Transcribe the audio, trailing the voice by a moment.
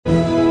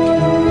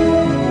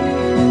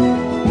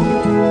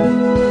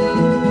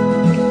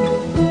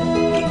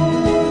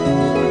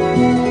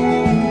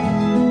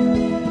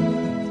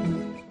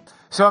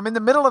So I'm in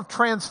the middle of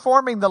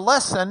transforming the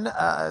lesson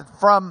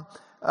from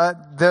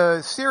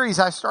the series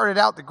I started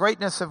out, The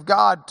Greatness of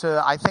God,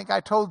 to I think I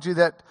told you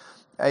that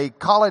a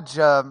college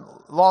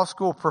law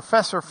school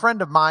professor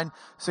friend of mine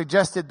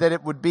suggested that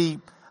it would be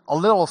a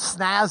little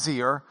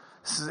snazzier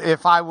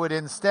if I would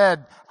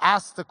instead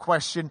ask the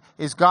question,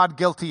 is God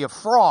guilty of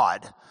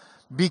fraud?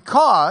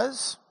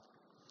 Because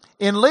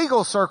in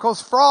legal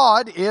circles,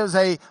 fraud is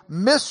a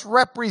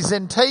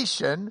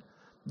misrepresentation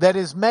that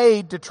is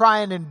made to try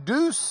and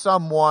induce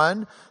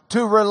someone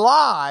to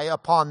rely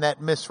upon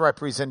that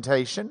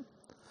misrepresentation.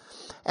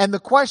 And the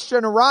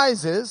question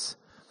arises,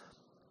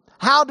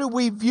 how do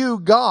we view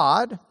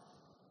God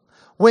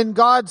when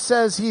God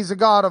says He's a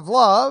God of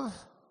love,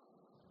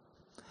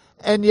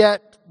 and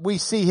yet we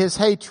see His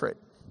hatred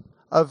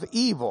of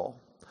evil?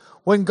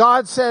 When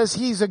God says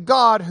He's a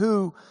God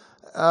who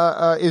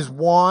is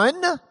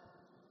one,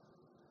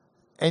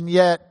 and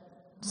yet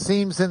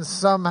seems in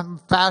some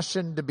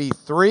fashion to be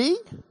three.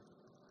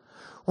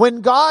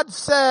 When God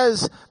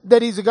says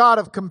that He's a God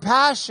of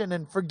compassion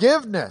and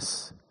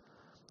forgiveness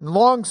and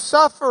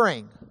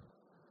long-suffering,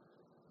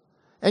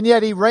 and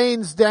yet He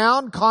rains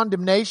down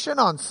condemnation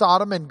on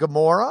Sodom and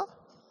Gomorrah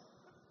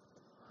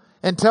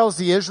and tells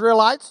the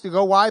Israelites to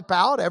go wipe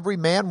out every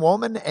man,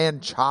 woman,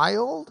 and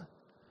child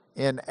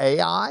in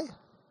Ai.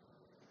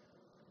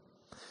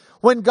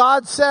 When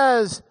God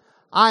says,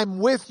 I'm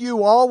with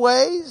you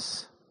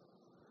always,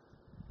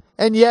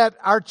 and yet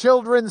our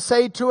children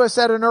say to us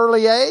at an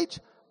early age,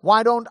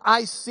 why don't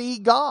I see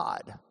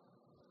God?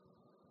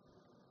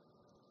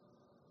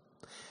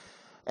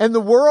 And the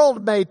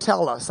world may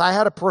tell us. I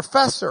had a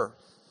professor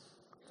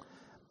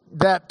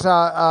that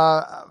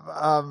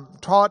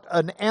taught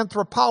an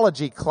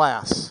anthropology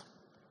class.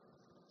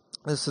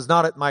 This is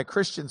not at my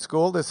Christian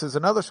school. This is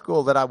another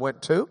school that I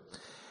went to.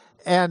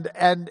 And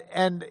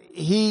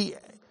he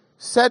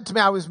said to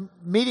me, I was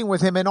meeting with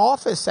him in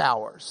office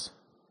hours.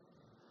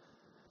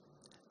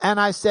 And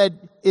I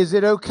said, is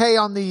it okay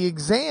on the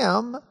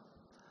exam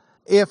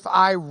if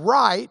I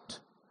write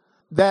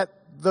that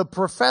the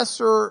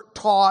professor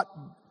taught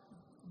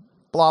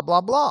blah, blah,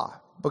 blah?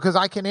 Because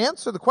I can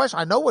answer the question.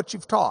 I know what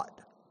you've taught.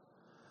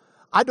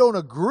 I don't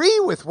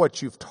agree with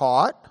what you've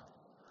taught.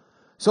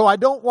 So I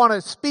don't want to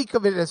speak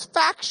of it as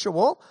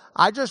factual.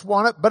 I just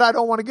want it, but I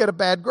don't want to get a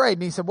bad grade.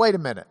 And he said, wait a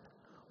minute.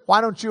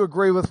 Why don't you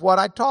agree with what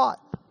I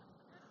taught?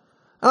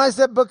 And I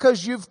said,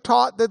 because you've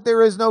taught that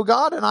there is no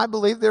God, and I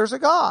believe there's a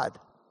God.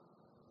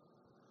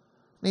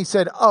 And he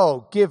said,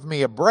 oh, give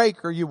me a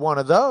break. Are you one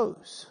of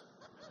those?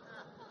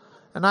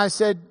 And I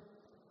said,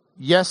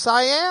 yes,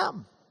 I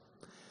am.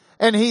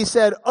 And he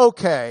said,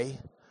 okay,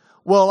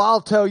 well,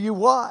 I'll tell you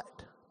what.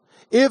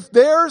 If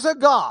there's a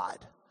God,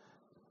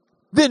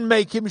 then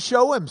make Him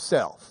show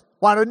Himself.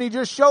 Why don't He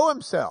just show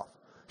Himself?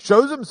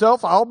 Shows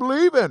Himself, I'll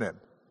believe in Him.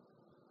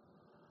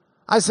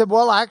 I said,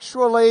 well,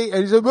 actually,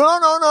 and he said,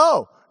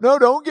 no,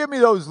 don't give me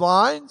those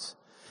lines.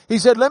 He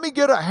said, let me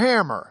get a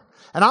hammer.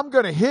 And I'm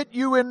going to hit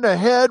you in the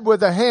head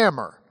with a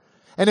hammer.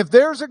 And if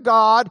there's a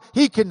God,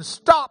 He can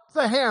stop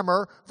the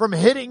hammer from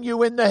hitting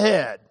you in the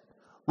head.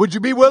 Would you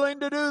be willing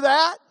to do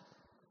that?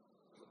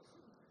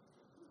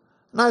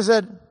 And I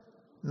said,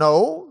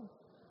 no,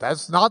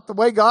 that's not the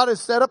way God has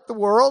set up the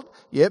world.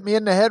 You hit me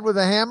in the head with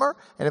a hammer,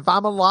 and if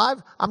I'm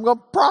alive, I'm going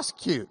to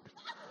prosecute.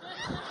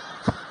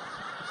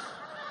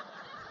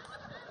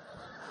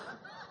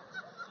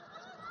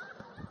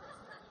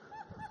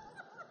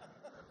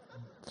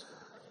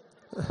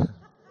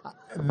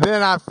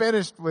 Then I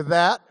finished with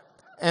that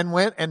and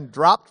went and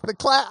dropped the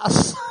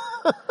class.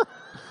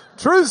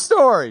 True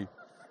story.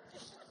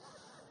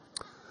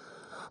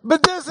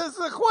 But this is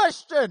the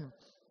question.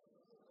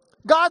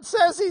 God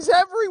says He's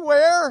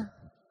everywhere.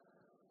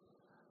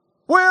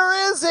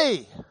 Where is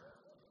He?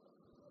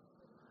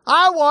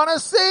 I want to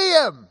see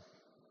Him.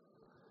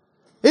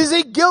 Is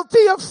He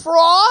guilty of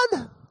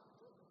fraud?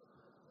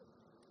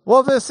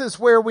 Well, this is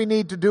where we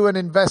need to do an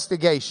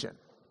investigation.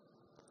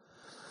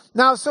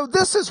 Now, so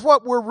this is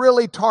what we're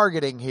really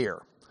targeting here.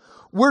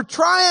 We're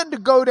trying to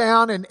go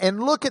down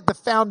and look at the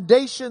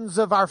foundations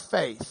of our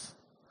faith.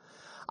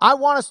 I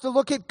want us to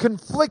look at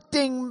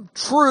conflicting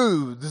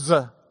truths.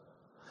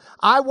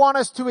 I want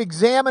us to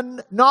examine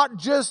not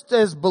just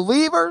as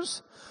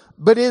believers,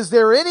 but is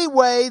there any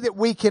way that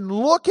we can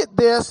look at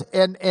this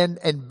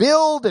and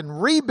build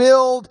and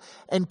rebuild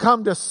and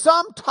come to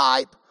some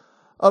type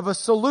of a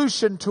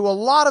solution to a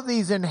lot of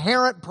these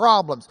inherent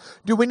problems?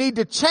 Do we need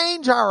to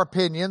change our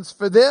opinions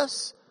for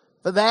this,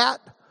 for that,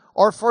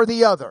 or for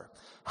the other?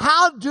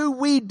 How do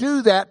we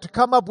do that to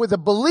come up with a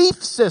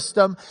belief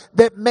system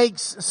that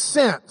makes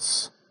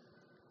sense?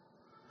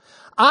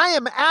 I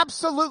am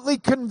absolutely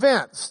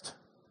convinced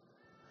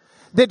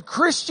that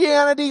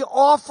Christianity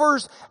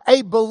offers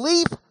a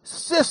belief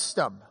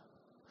system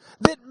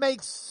that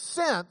makes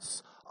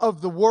sense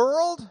of the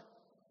world.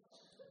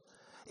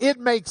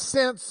 It makes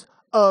sense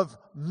of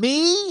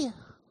me.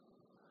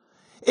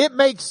 It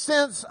makes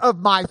sense of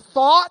my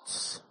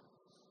thoughts.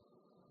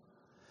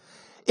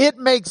 It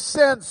makes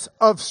sense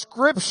of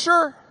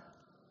Scripture.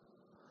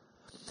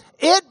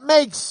 It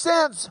makes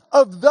sense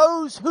of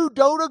those who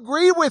don't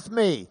agree with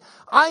me.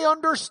 I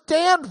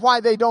understand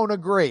why they don't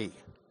agree.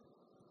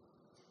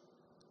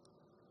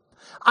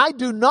 I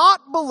do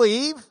not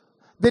believe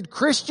that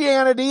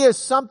Christianity is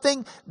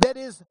something that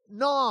is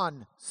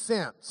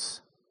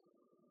nonsense.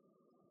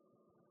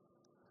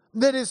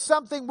 That is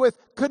something with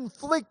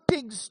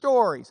conflicting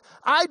stories.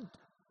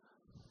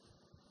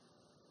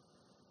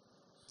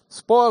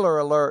 Spoiler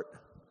alert,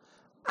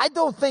 I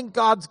don't think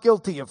God's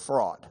guilty of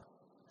fraud.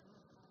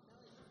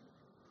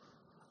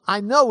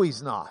 I know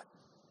He's not.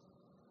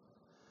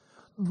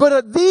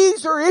 But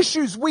these are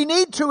issues we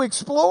need to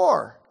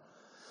explore.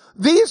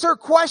 These are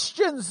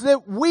questions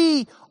that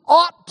we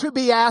ought to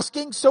be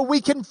asking so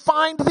we can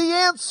find the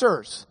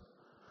answers.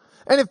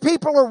 And if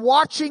people are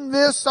watching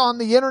this on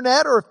the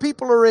internet, or if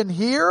people are in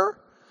here,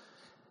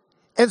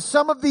 and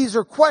some of these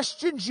are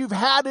questions you've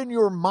had in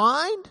your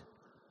mind,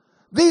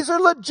 these are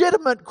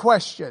legitimate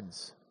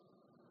questions.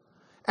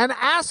 And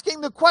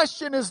asking the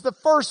question is the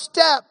first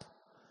step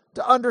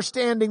to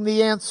understanding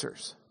the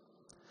answers.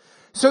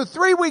 So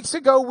 3 weeks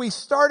ago, we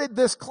started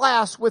this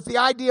class with the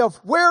idea of,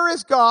 where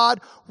is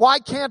God? Why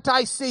can't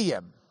I see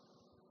Him?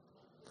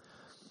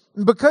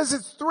 Because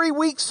it's 3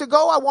 weeks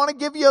ago, I want to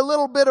give you a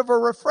little bit of a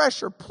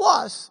refresher.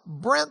 Plus,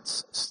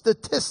 Brent's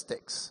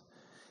statistics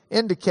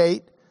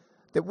indicate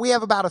that we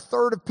have about a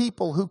third of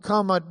people who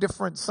come on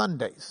different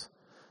Sundays.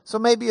 So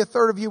maybe a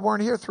third of you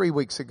weren't here 3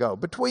 weeks ago.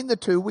 Between the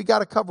two, we got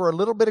to cover a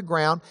little bit of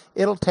ground.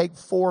 It'll take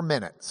 4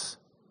 minutes.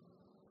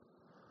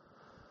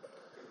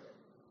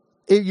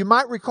 You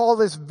might recall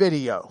this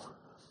video.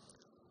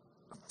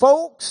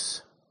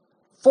 Folks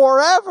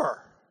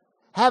forever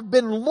have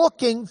been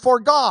looking for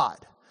God.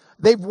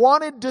 They've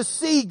wanted to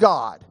see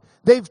God.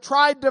 They've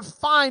tried to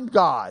find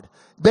God.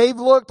 They've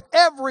looked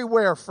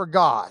everywhere for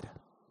God.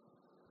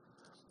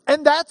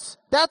 And that's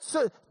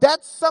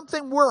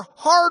something we're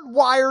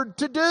hardwired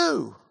to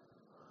do.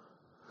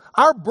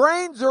 Our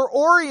brains are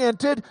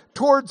oriented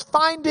towards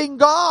finding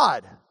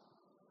God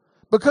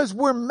because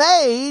we're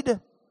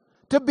made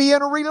to be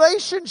in a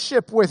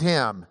relationship with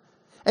Him.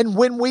 And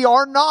when we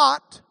are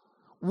not,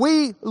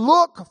 we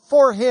look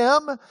for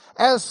Him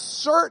as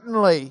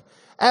certainly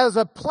as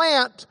a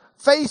plant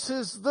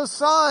faces the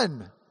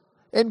sun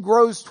and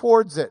grows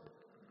towards it.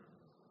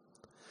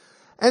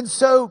 And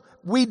so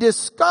we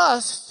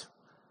discussed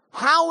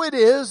how it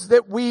is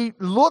that we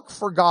look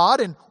for God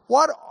and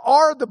what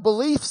are the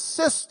belief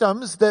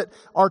systems that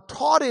are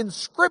taught in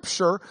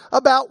Scripture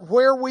about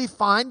where we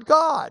find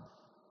God.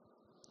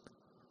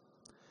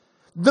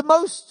 The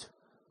most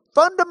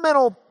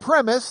fundamental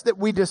premise that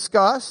we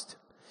discussed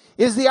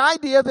is the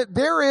idea that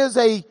there is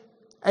a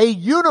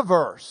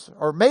universe,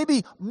 or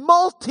maybe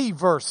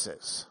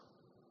multiverses,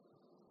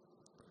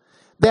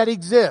 that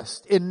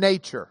exist in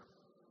nature.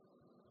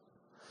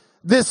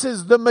 This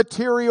is the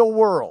material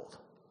world.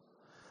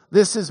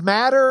 This is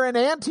matter and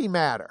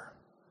antimatter.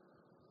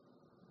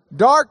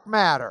 Dark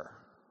matter.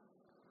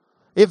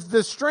 If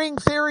the string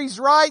theory's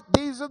right,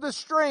 these are the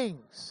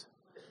strings.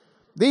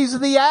 These are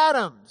the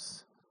atoms.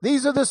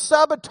 These are the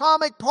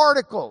subatomic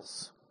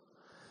particles.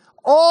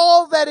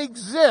 All that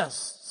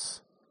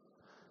exists,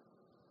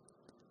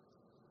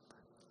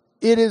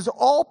 it is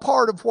all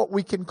part of what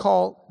we can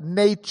call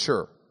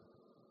nature.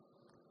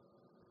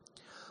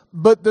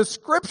 But the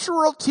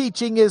scriptural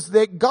teaching is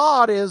that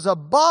God is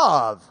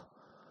above.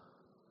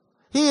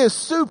 He is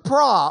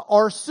supra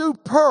or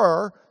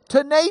super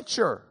to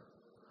nature.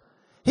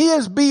 He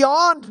is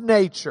beyond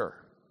nature.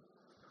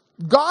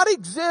 God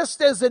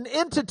exists as an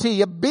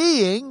entity, a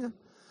being,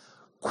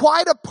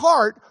 quite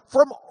apart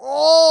from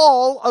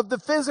all of the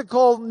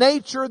physical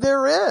nature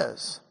there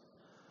is.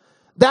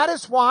 That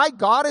is why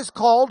God is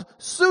called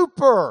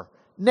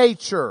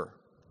supernatural.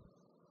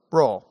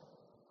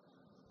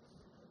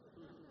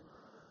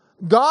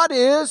 God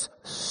is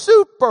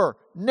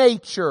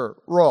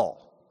supernatural.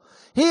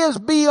 He is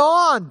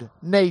beyond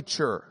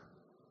nature.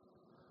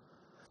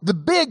 The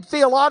big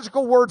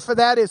theological word for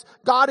that is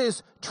God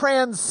is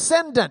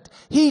transcendent.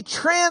 He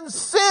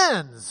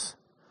transcends.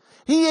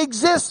 He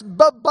exists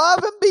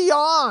above and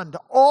beyond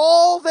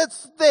all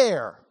that's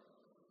there.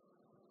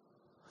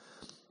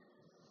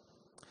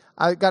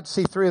 I got to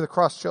see 3 of the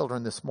Cross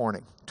children this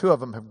morning. 2 of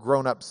them have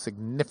grown up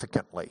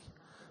significantly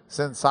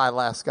since I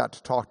last got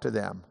to talk to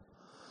them.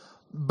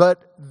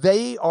 But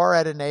they are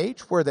at an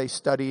age where they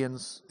study in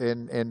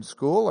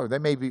school, or they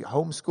may be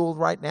homeschooled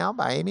right now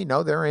by Amy.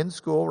 No, they're in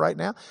school right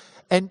now.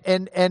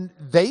 And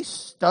they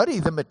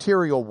study the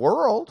material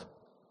world.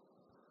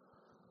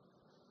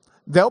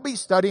 They'll be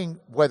studying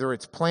whether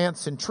it's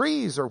plants and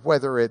trees, or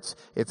whether it's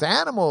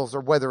animals,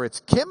 or whether it's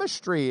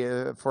chemistry,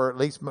 for at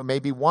least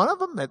maybe one of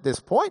them at this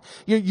point.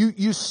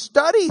 You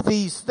study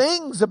these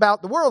things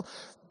about the world.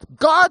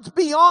 God's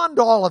beyond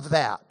all of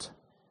that.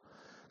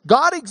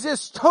 God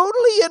exists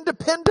totally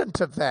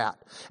independent of that.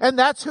 And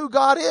that's who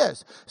God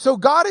is. So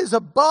God is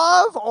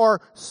above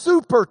or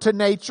super to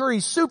nature.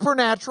 He's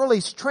supernatural.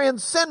 He's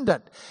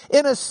transcendent.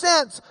 In a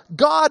sense,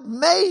 God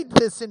made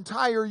this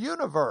entire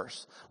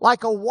universe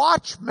like a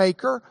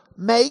watchmaker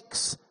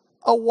makes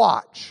a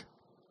watch.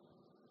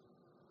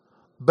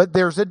 But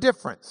there's a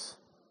difference.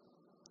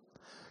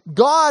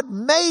 God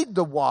made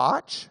the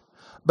watch,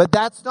 but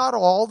that's not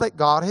all that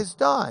God has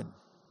done.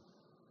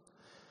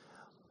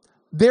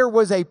 There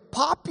was a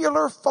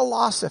popular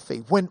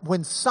philosophy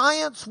when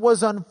science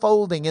was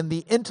unfolding in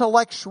the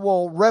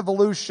intellectual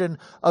revolution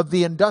of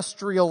the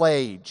industrial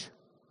age.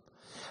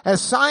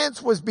 As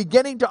science was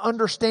beginning to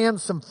understand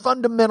some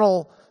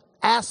fundamental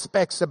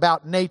aspects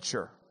about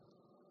nature,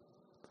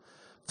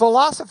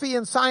 philosophy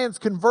and science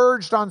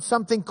converged on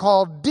something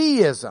called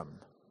deism.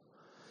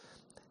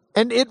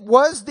 And it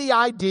was the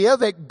idea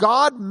that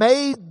God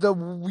made the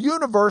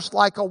universe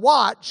like a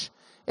watch,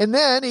 and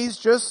then He's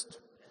just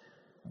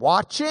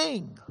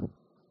watching.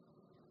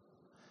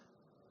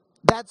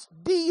 That's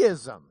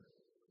deism.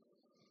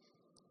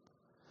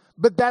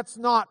 But that's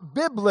not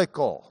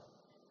biblical.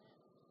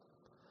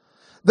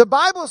 The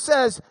Bible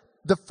says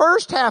the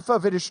first half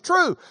of it is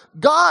true.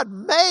 God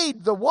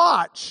made the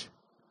watch,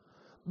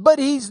 but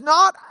He's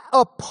not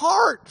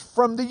apart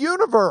from the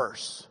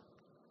universe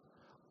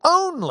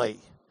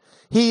only.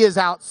 He is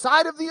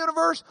outside of the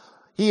universe.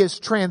 He is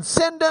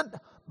transcendent,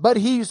 but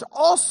He's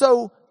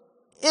also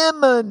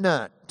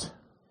immanent.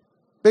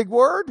 Big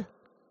word?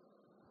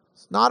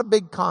 It's not a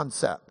big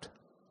concept.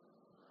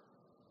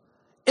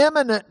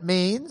 Immanent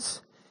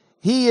means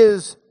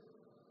He's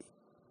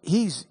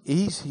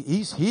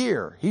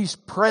here. He's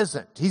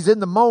present. He's in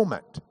the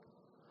moment.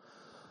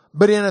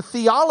 But in a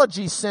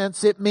theology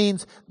sense, it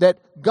means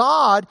that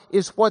God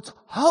is what's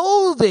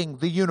holding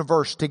the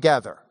universe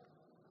together.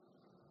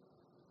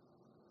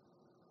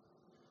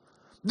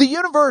 The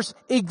universe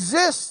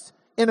exists,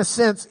 in a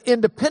sense,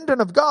 independent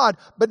of God,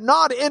 but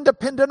not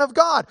independent of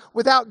God.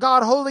 Without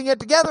God holding it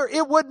together,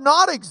 it would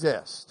not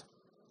exist.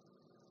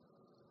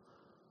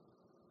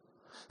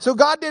 So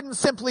God didn't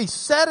simply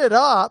set it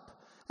up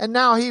and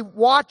now He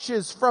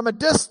watches from a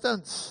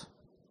distance.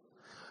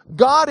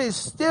 God is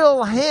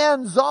still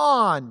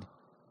hands-on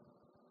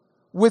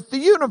with the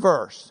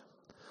universe.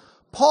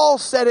 Paul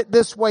said it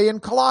this way in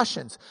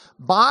Colossians.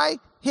 By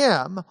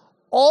Him,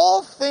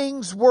 all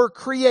things were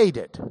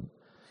created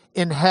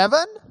in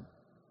heaven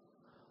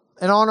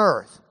and on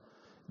earth,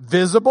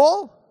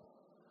 visible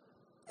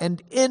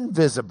and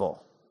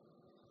invisible.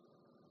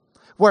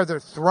 Whether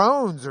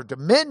thrones or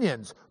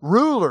dominions,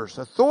 rulers,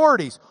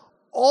 authorities,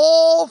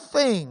 all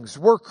things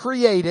were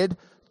created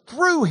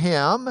through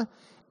Him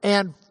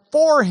and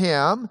for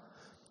Him.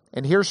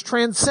 And here's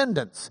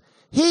transcendence.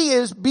 He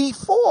is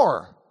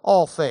before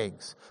all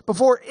things.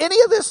 Before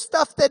any of this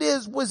stuff that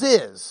is.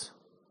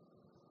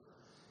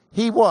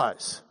 He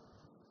was.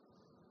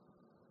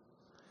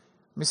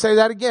 Let me say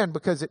that again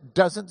because it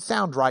doesn't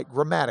sound right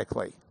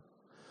grammatically.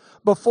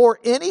 Before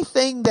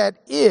anything that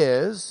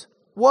is,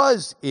 He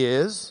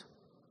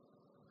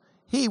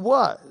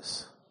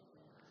was.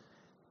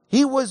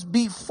 He was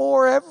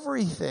before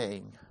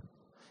everything.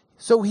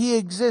 So He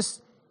exists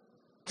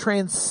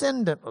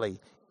transcendently,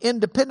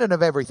 independent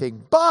of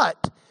everything.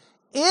 But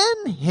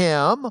in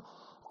Him,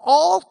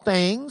 all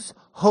things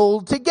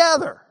hold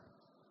together.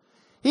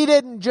 He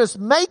didn't just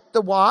make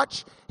the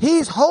watch,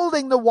 He's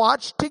holding the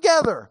watch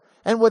together.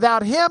 And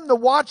without Him, the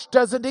watch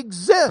doesn't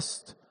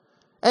exist.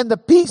 And the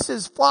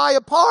pieces fly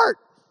apart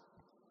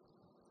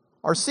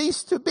or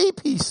cease to be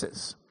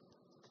pieces.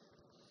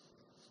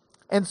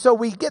 And so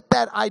we get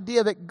that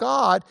idea that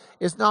God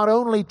is not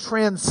only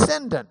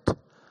transcendent,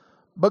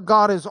 but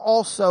God is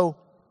also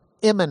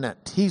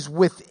immanent. He's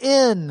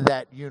within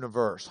that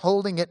universe,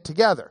 holding it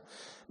together.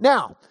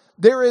 Now,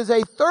 there is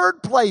a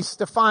third place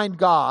to find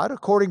God,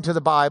 according to the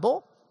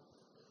Bible.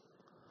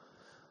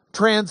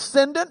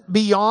 Transcendent,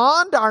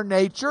 beyond our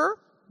nature,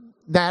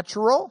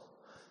 natural,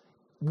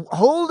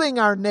 holding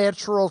our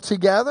natural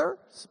together,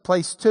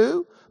 place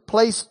 2.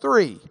 Place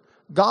 3,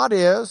 God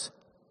is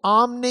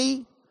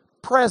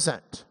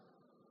omnipresent.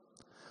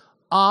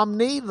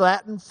 Omni,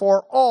 Latin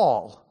for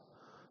all.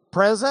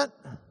 Present.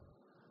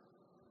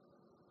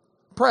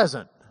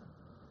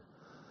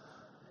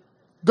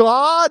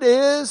 God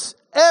is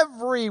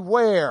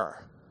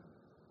everywhere.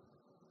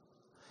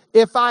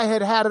 If I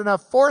had had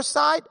enough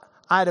foresight,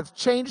 I'd have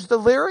changed the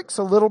lyrics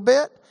a little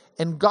bit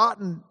and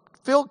gotten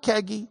Phil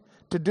Keaggy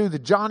to do the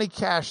Johnny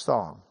Cash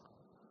song.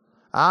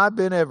 I've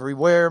been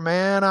everywhere,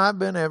 man. I've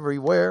been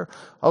everywhere.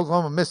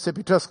 Oklahoma,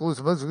 Mississippi,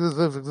 Tuscaloosa.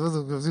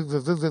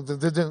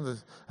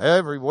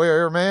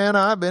 Everywhere, man.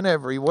 I've been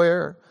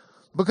everywhere.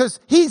 Because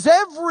He's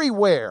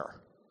everywhere.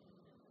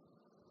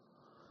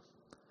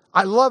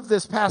 I love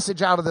this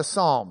passage out of the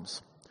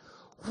Psalms.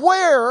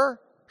 Where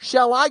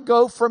shall I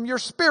go from your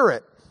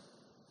Spirit?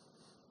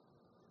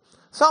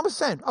 Psalmist is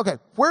saying, okay,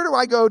 where do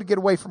I go to get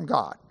away from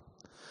God?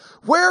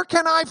 Where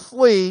can I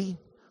flee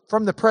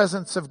from the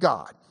presence of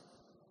God?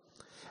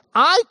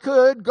 I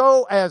could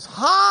go as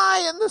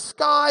high in the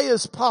sky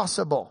as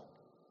possible.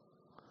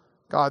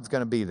 God's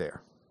going to be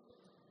there.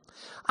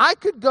 I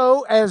could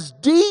go as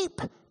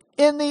deep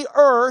in the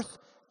earth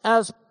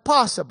as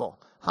possible.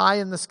 High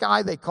in the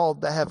sky, they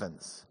called the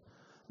heavens.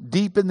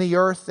 Deep in the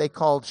earth, they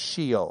called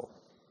Sheol.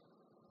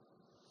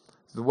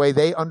 The way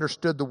they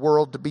understood the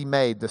world to be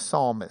made, the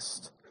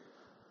psalmist.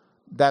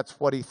 That's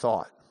what he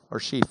thought. or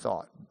she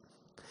thought.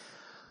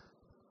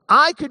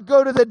 I could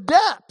go to the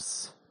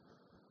depths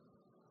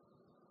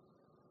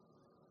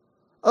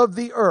of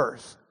the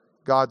earth.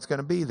 God's going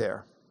to be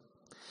there.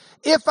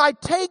 If I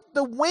take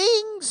the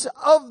wings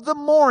of the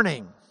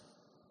morning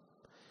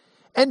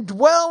and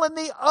dwell in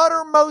the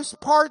uttermost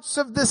parts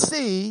of the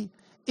sea,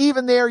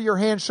 even there your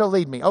hand shall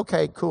lead me.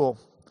 Okay, cool.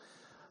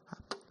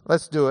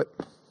 Let's do it.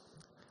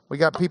 We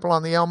got people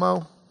on the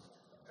Elmo?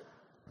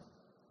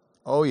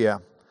 Oh, yeah.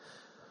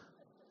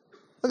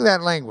 Look at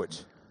that language.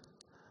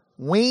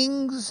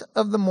 Wings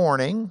of the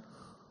morning.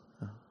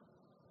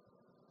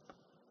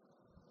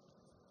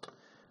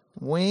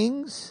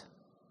 Wings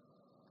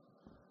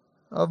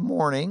of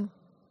morning.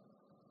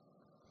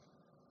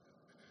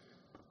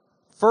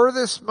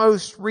 Furthest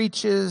most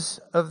reaches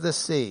of the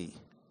sea.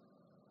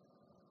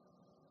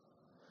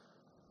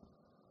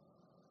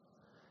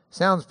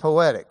 Sounds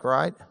poetic,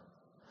 right?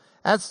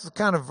 That's the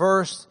kind of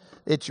verse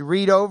that you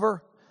read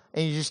over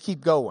and you just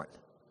keep going.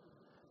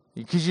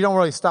 Because you don't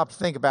really stop to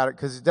think about it,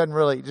 because it doesn't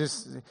really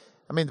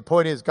the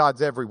point is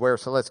God's everywhere,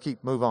 so let's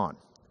move on.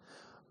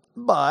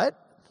 But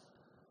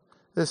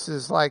this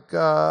is like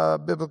a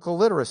biblical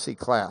literacy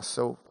class,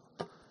 so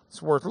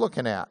it's worth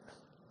looking at.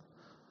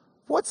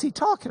 What's he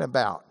talking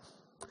about?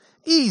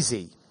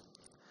 Easy.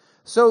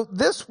 So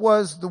this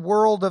was the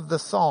world of the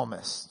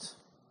psalmist.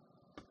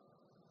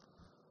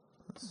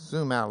 Let's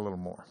zoom out a little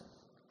more.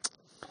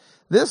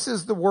 This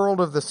is the world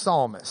of the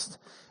psalmist.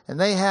 And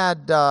they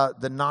had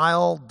the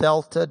Nile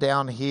Delta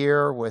down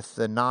here with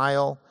the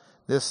Nile.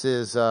 This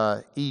is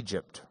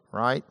Egypt,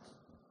 right?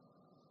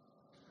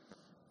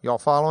 Y'all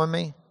following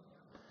me?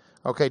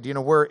 Okay, do you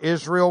know where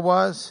Israel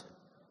was?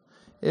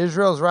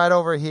 Israel's right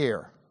over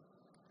here.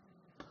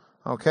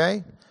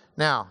 Okay?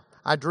 Now,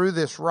 I drew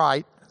this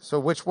right, so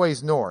which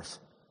way's north?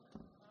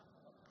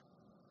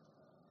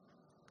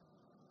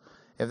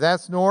 If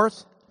that's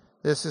north,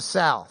 this is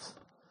south.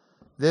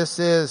 This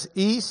is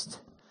east.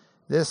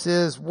 This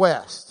is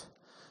west.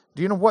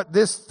 Do you know what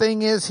this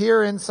thing is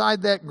here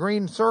inside that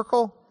green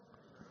circle?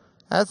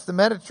 That's the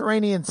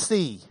Mediterranean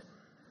Sea.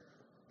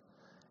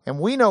 And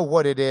we know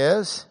what it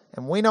is,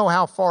 and we know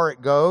how far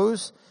it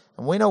goes,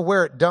 and we know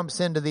where it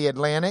dumps into the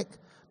Atlantic,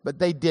 but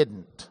they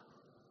didn't.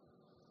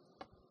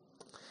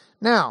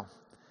 Now,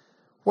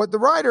 what the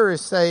writer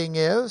is saying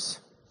is,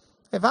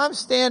 if I'm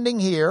standing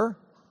here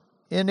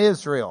in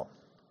Israel,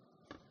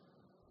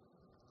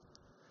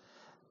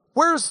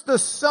 where's the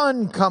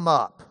sun come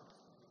up?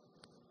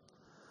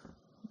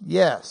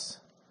 Yes,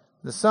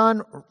 the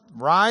sun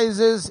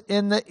rises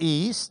in the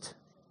east.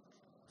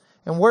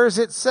 And where's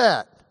it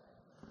set?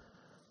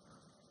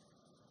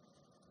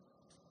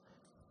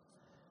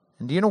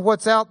 And do you know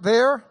what's out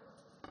there?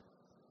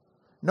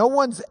 No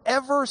one's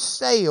ever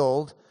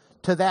sailed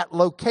to that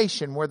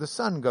location where the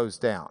sun goes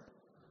down.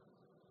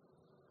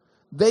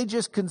 They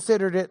just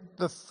considered it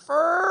the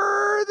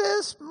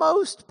furthest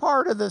most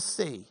part of the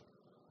sea,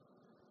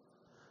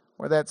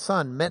 where that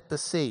sun met the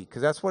sea,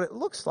 because that's what it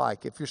looks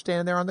like if you're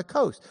standing there on the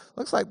coast. It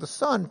looks like the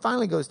sun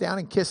finally goes down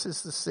and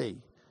kisses the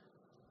sea.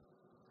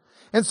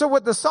 And so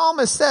what the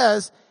psalmist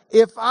says,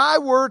 if I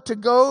were to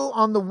go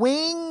on the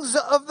wings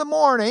of the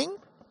morning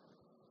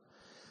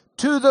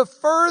to the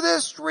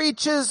furthest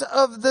reaches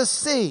of the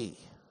sea,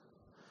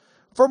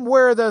 from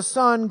where the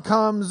sun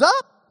comes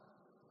up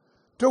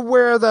to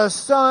where the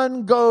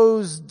sun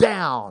goes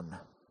down.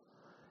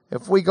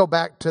 If we go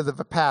back to the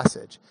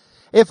passage.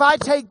 If I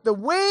take the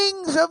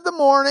wings of the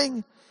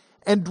morning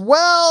and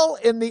dwell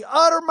in the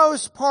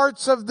uttermost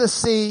parts of the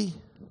sea,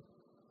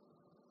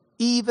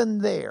 even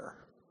there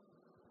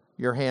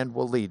your hand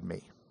will lead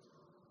me,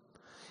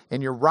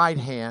 and your right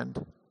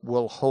hand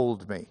will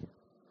hold me.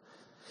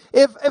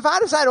 If I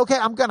decide, okay,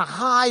 I'm going to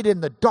hide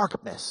in the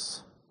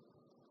darkness,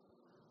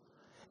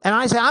 and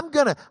I say, I'm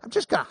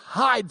just going to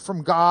hide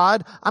from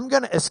God, I'm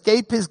going to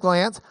escape His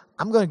glance,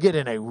 I'm going to get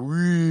in a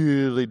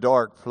really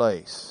dark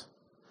place.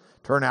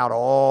 Turn out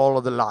all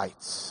of the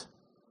lights.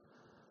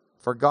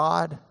 For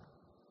God,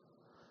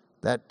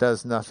 that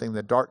does nothing.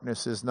 The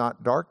darkness is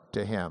not dark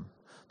to Him.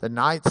 The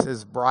night's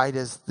as bright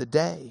as the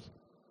day.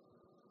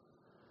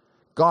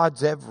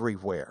 God's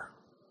everywhere.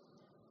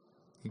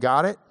 You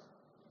got it?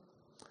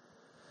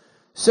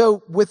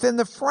 So within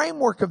the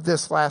framework of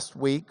this last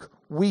week,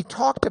 we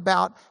talked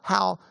about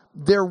how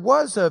there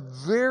was a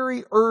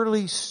very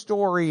early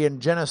story in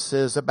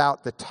Genesis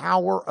about the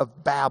Tower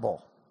of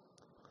Babel.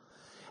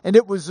 And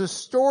it was a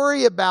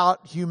story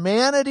about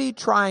humanity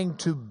trying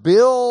to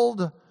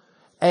build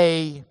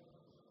a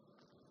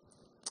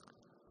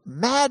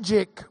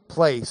magic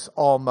place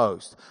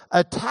almost.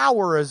 A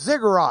tower, a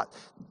ziggurat,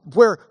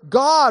 where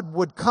God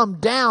would come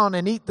down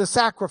and eat the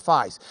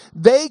sacrifice.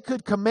 They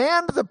could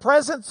command the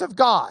presence of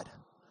God.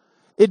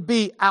 It'd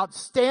be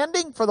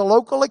outstanding for the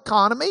local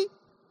economy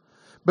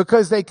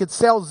because they could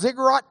sell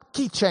ziggurat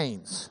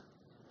keychains.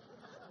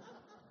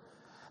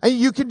 And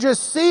you can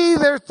just see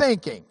their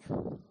thinking.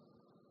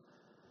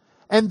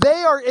 And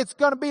it's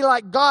going to be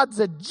like God's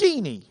a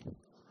genie.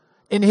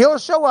 And He'll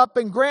show up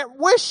and grant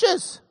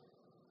wishes.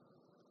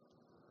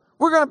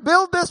 We're going to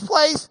build this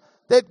place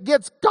that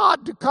gets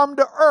God to come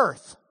to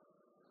earth.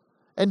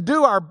 and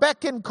do our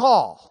beck and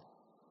call.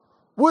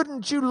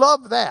 Wouldn't you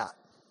love that?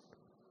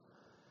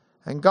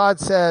 And God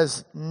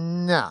says,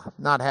 nah,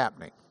 not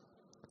happening.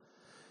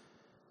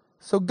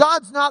 So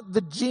God's not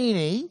the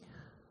genie,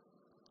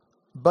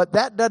 but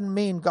that doesn't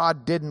mean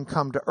God didn't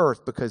come to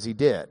earth, because he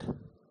did.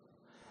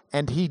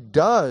 And he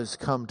does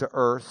come to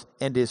earth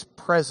and is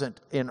present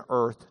in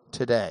earth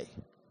today.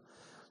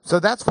 So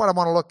that's what I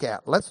want to look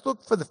at. Let's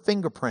look for the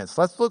fingerprints.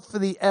 Let's look for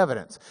the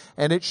evidence.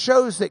 And it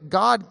shows that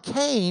God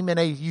came in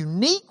a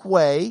unique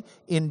way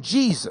in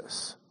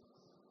Jesus.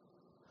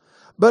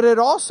 But it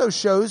also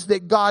shows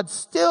that God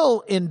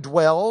still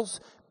indwells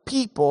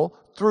people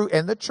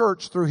and the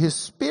church through his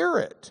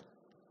Spirit.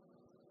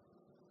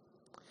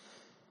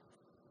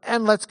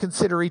 And let's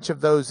consider each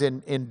of those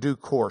in due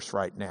course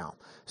right now.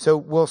 So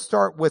we'll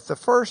start with the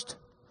first.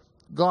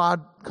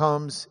 God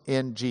comes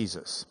in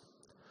Jesus.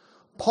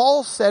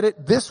 Paul said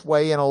it this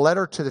way in a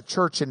letter to the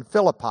church in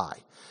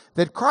Philippi,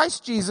 that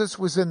Christ Jesus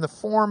was in the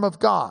form of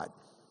God.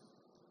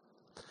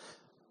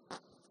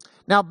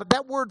 Now, but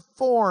that word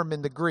form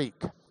in the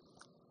Greek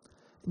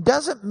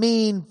doesn't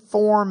mean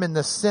form in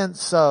the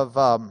sense of,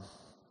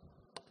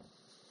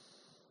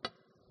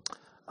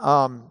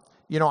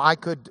 I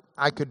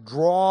could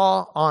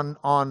draw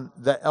on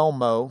the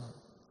Elmo.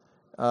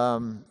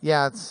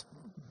 Let's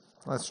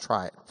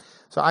try it.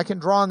 So I can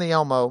draw on the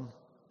Elmo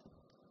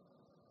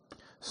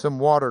some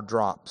water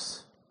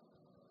drops.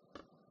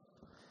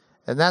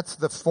 And that's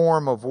the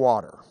form of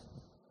water.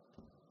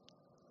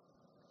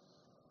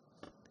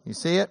 You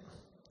see it?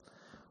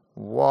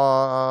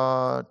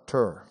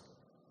 Water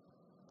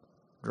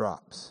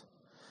drops.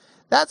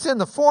 That's in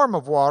the form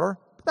of water,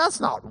 but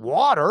that's not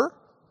water.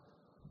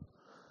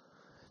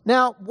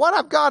 Now, what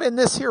I've got in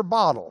this here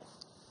bottle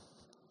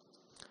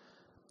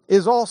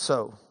is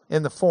also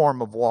in the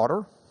form of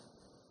water.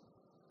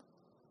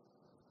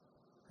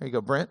 There you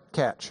go, Brent.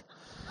 Catch.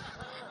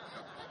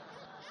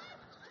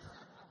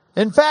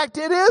 In fact,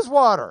 it is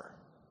water.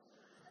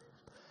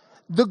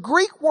 The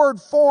Greek word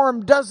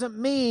form doesn't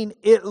mean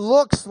it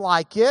looks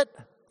like it,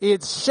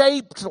 it's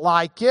shaped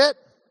like it.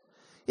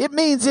 It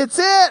means it's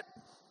it.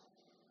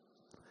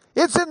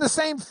 It's in the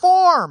same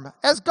form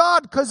as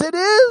God, because it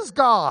is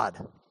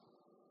God.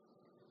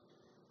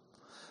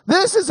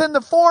 This is in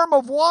the form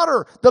of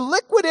water. The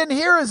liquid in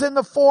here is in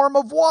the form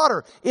of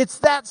water. It's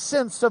that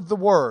sense of the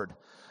word,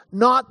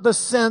 not the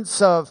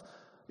sense of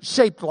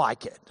shaped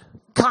like it,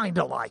 kind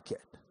of like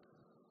it.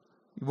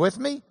 You with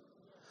me?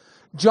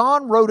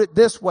 John wrote it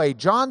this way.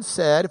 John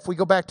said, if we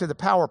go back to the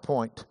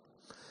PowerPoint,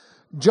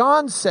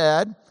 John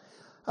said,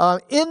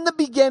 in the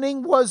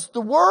beginning was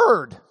the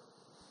Word,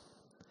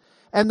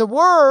 and the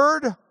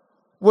Word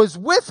was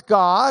with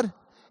God,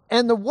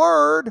 and the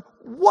Word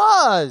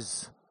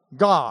was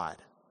God.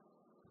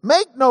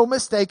 Make no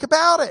mistake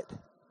about it.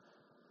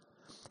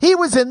 He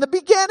was in the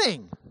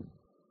beginning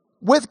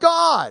with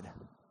God.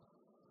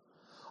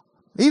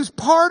 He was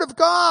part of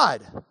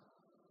God.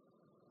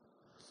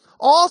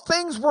 All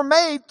things were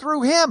made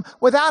through him.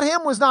 Without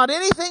him was not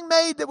anything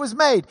made that was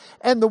made.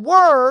 And the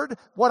Word,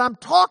 what I'm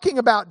talking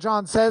about,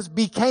 John says,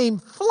 became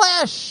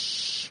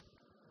flesh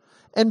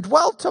and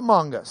dwelt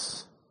among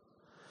us.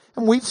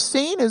 And we've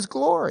seen his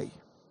glory.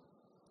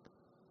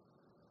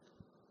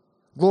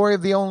 Glory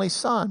of the only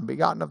Son,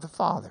 begotten of the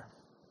Father.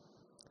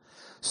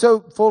 So,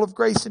 full of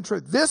grace and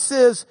truth.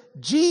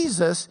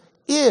 Jesus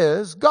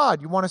is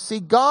God. You want to see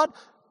God?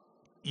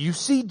 You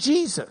see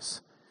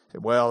Jesus.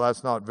 Well,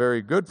 that's not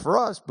very good for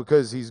us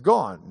because he's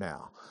gone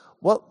now.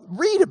 Well,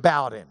 read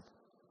about him.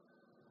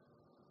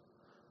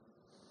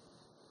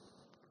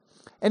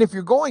 And if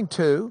you're going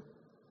to,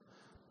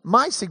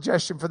 my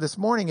suggestion for this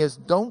morning is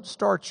don't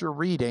start your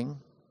reading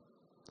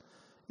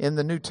in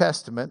the New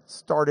Testament.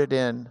 Start it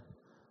in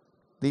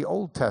the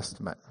Old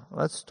Testament.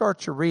 Let's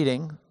start your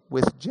reading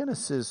with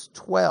Genesis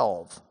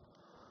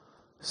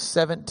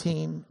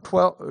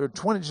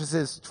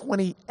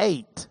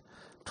 28,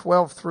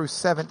 12 through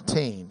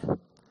 17.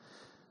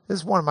 This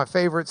is one of my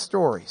favorite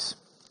stories.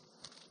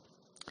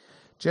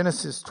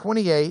 Genesis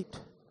 28,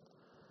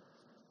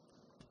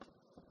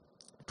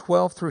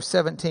 12 through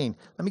 17.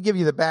 Let me give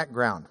you the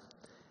background.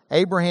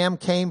 Abraham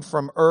came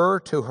from Ur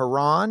to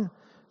Haran.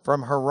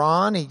 From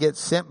Haran, he gets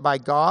sent by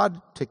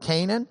God to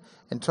Canaan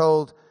and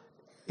told,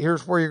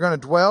 here's where you're going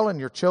to dwell, and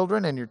your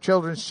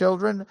children's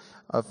children,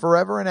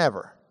 forever and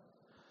ever.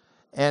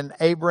 And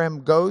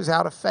Abraham goes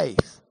out of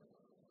faith.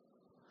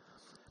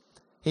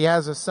 He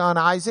has a son,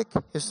 Isaac.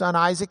 His son,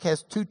 Isaac,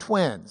 has two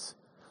twins,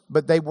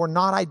 but they were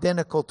not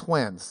identical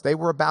twins. They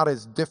were about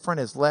as different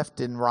as left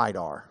and right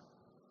are.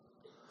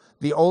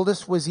 The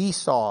oldest was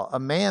Esau, a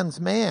man's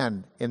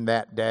man in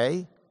that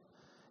day.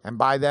 And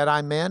by that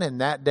I meant in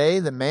that day,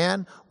 the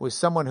man was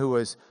someone who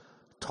was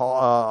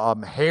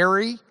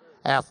hairy,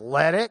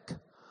 athletic,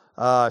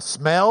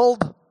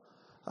 smelled.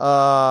 You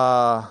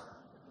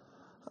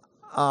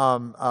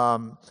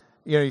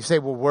say,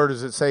 well, where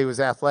does it say he was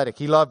athletic?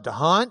 He loved to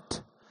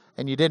hunt.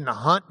 And you didn't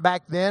hunt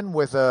back then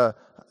with a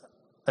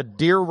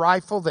deer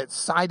rifle that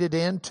sighted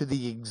in to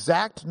the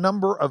exact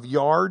number of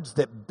yards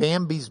that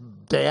Bambi's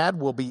dad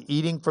will be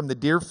eating from the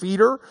deer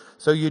feeder.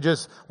 So you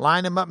just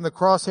line him up in the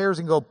crosshairs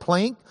and go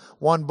plink,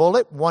 one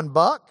bullet, one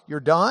buck, you're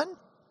done.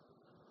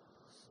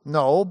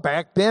 No,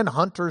 back then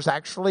hunters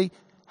actually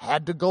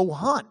had to go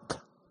hunt.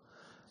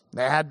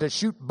 They had to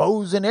shoot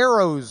bows and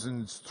arrows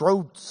and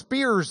throw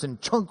spears and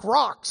chunk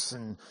rocks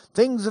and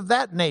things of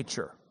that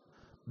nature.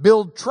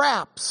 Build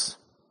traps.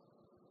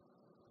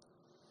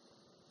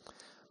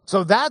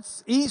 So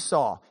that's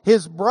Esau.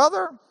 His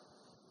brother,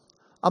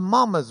 a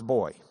mama's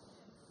boy.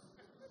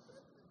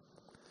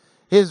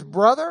 His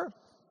brother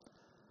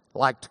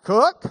liked to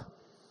cook,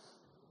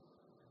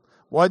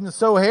 wasn't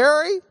so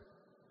hairy,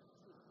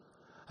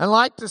 and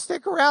liked to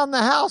stick around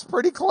the house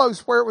pretty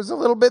close where it was a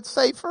little bit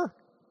safer.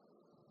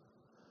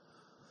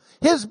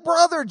 His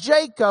brother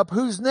Jacob,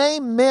 whose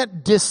name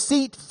meant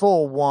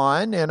deceitful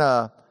one in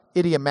a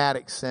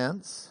idiomatic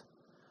sense.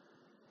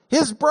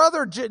 His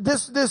brother,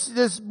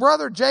 this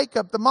brother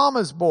Jacob, the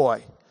mama's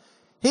boy,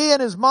 he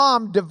and his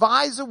mom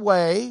devise a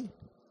way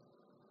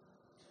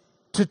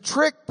to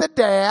trick the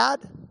dad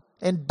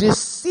and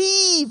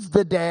deceive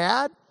the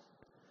dad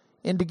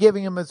into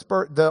giving him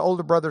the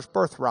older brother's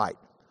birthright.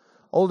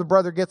 Older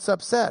brother gets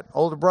upset.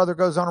 Older brother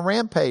goes on a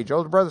rampage.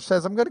 Older brother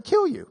says, I'm going to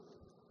kill you.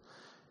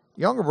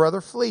 Younger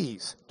brother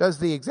flees, does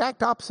the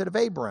exact opposite of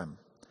Abraham.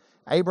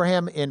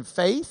 Abraham, in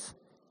faith,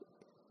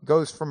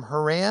 goes from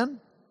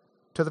Haran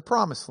to the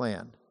promised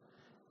land.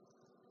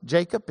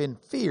 Jacob, in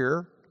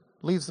fear,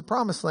 leaves the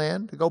promised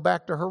land to go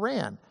back to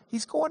Haran.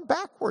 He's going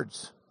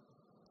backwards.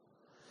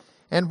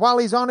 And while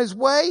he's on his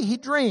way, he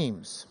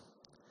dreams.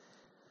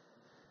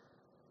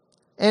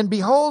 And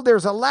behold,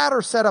 there's a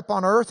ladder set up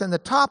on earth, and the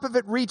top of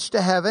it reached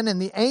to heaven,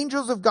 and the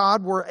angels of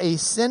God were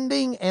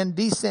ascending and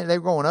descending. They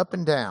were going up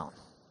and down.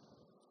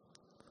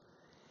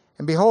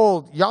 And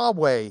behold,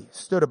 Yahweh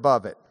stood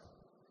above it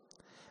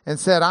and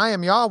said, I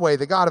am Yahweh,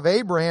 the God of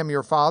Abraham,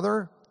 your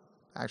father,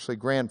 actually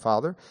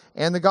grandfather,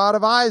 and the God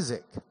of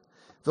Isaac.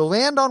 The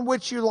land on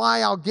which you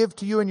lie, I'll give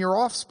to you and your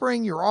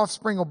offspring. Your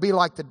offspring will be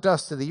like the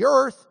dust of the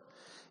earth.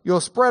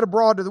 You'll spread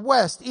abroad to the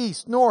west,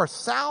 east, north,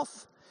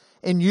 south.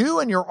 And you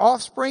and your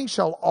offspring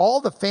shall all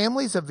the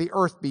families of the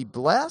earth be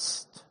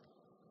blessed.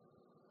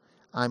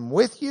 I'm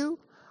with you.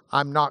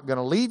 I'm not going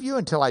to leave you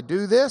until I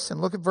do this.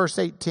 And look at verse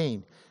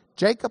 18.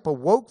 Jacob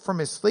awoke from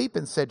his sleep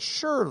and said,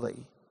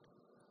 surely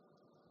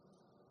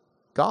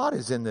God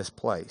is in this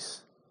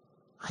place.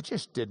 I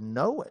just didn't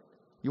know it.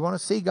 You want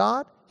to see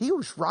God? He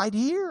was right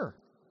here.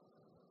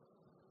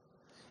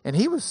 And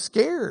he was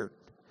scared.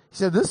 He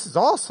said, this is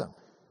awesome.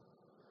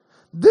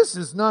 This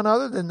is none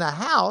other than the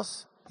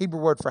house. Hebrew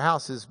word for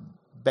house is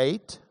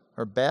Beit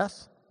or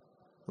Beth.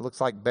 It looks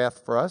like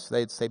Beth for us.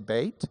 They'd say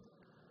Beit.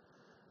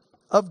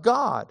 Of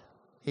God.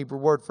 Hebrew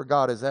word for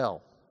God is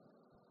El.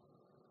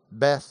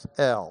 Beth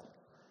El.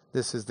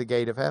 This is the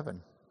gate of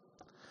heaven.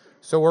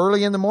 So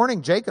early in the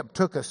morning, Jacob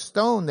took a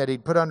stone that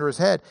he'd put under his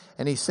head,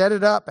 and he set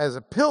it up as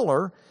a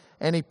pillar,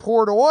 and he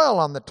poured oil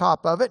on the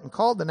top of it and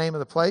called the name of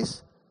the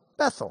place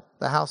Bethel,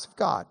 the house of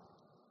God.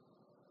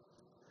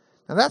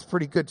 Now that's a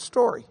pretty good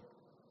story.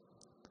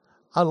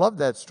 I love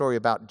that story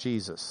about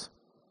Jesus.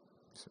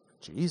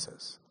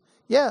 Jesus?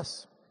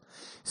 Yes.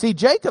 See,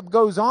 Jacob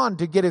goes on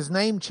to get his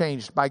name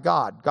changed by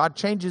God. God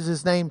changes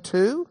his name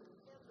to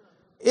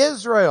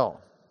Israel.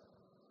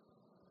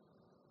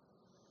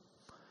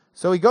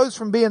 So he goes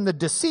from being the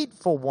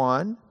deceitful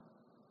one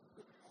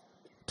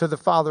to the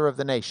father of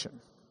the nation.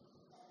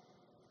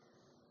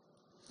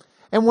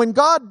 And when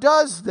God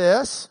does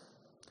this,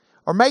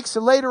 or makes a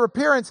later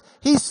appearance,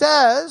 he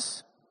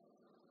says,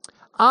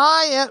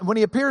 when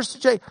he appears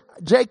to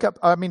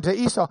to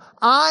Esau,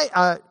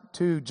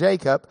 to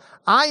Jacob,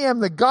 I am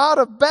the God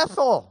of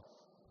Bethel,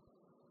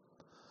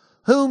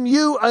 whom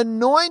you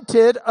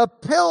anointed a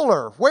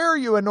pillar. Where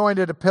you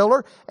anointed a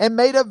pillar and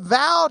made a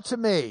vow to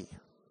me.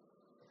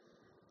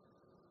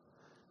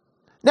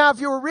 Now,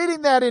 if you were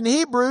reading that in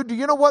Hebrew, do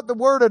you know what the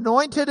word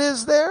anointed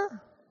is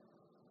there?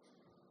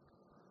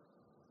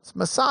 It's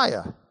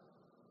Messiah.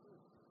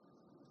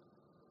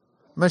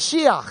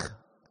 Mashiach.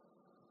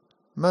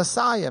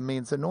 Messiah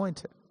means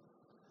anointed.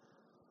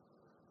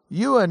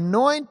 You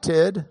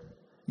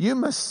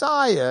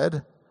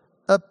Messiah'd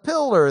a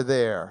pillar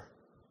there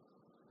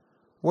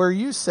where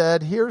you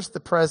said, here's the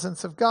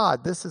presence of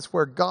God. This is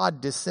where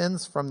God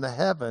descends from the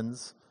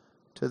heavens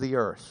to the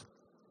earth.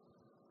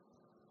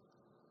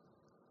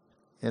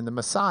 In the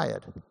Messiah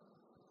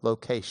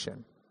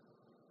location.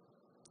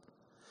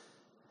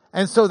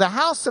 And so the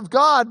house of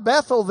God,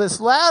 Bethel, this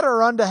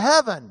ladder unto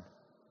heaven,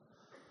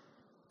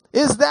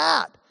 is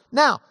that.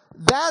 Now,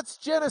 that's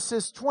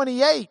Genesis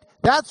 28.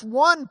 That's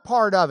one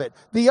part of it.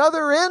 The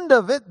other end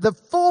of it, the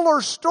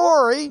fuller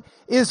story,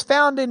 is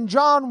found in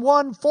John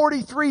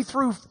 1:43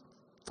 through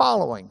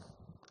following.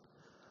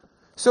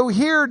 So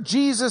here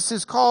Jesus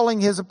is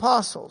calling his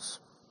apostles.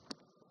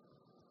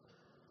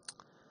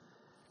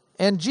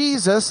 And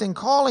Jesus, in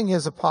calling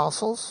his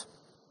apostles,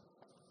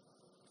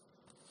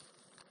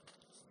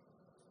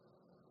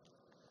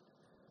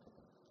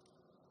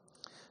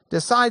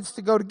 decides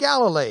to go to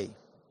Galilee.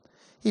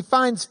 He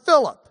finds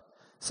Philip.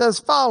 says,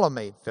 follow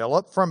me.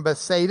 Philip from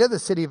Bethsaida, the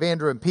city of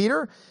Andrew and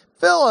Peter.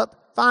 Philip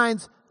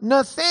finds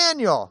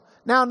Nathanael.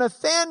 Now,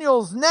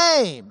 Nathanael's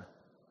name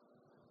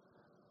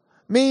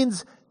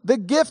means the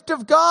gift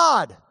of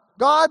God,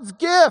 God's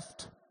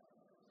gift.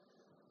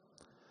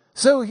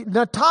 So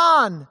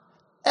Natan,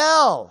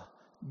 El,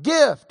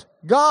 gift,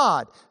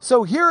 God.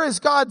 So here is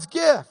God's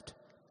gift.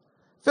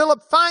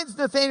 Philip finds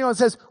Nathanael and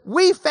says,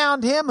 we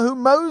found him who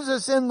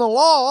Moses in the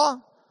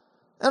law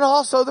and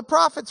also the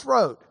prophets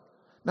wrote.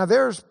 Now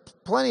there's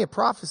plenty of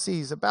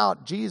prophecies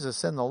about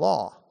Jesus in the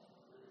law.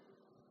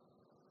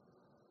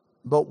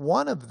 But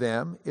one of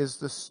them is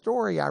the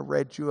story I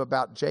read you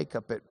about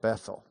Jacob at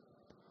Bethel.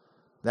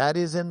 That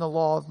is in the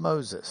law of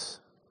Moses.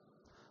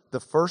 The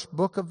first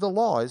book of the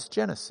law is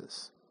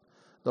Genesis.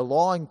 The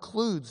law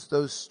includes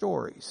those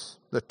stories.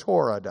 The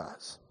Torah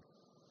does.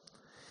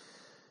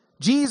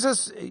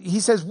 Jesus, he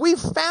says, we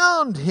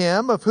found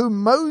him of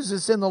whom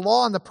Moses in the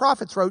law and the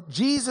prophets wrote,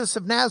 Jesus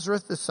of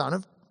Nazareth, the son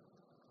of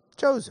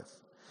Joseph.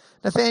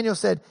 Nathanael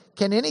said,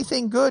 can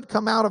anything good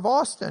come out of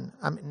Austin?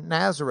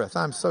 Nazareth.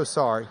 I'm so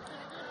sorry.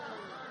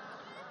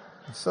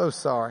 I'm so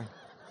sorry.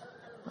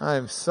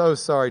 I'm so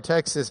sorry.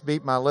 Texas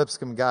beat my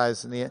Lipscomb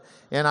guys in the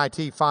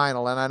NIT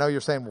final. And I know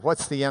you're saying,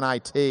 what's the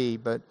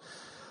NIT? But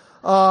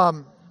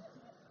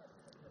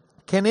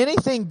can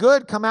anything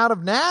good come out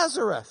of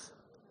Nazareth?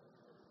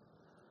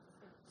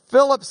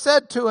 Philip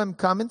said to him,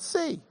 come and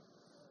see.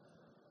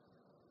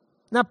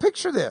 Now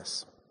picture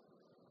this.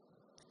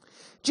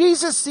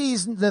 Jesus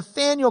sees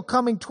Nathanael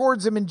coming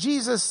towards him, and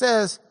Jesus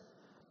says,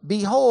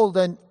 behold,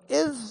 an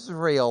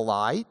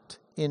Israelite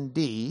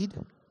indeed,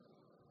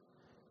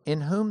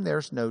 in whom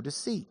there's no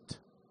deceit.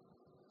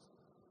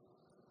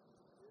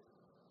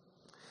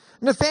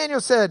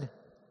 Nathanael said,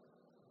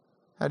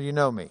 how do you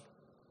know me?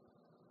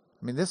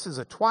 I mean, this is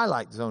a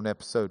Twilight Zone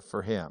episode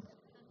for him.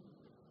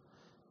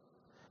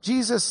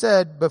 Jesus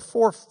said,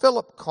 before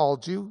Philip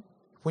called you,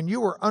 when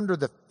you were under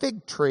the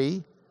fig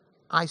tree,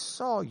 I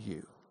saw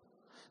you.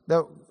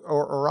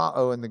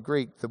 Orao in the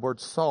Greek, the word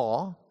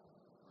saw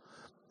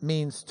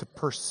means to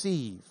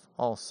perceive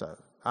also.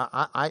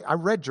 I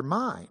read your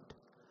mind.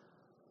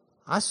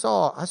 I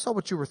saw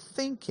what you were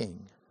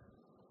thinking.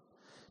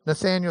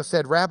 Nathanael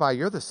said, Rabbi,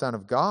 you're the Son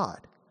of God.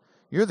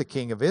 You're the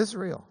King of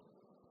Israel.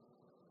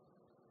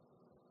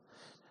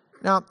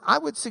 Now, I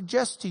would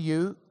suggest to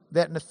you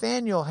that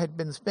Nathanael had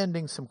been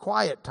spending some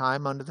quiet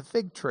time under the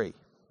fig tree.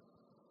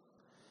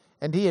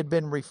 And he had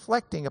been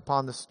reflecting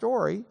upon the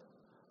story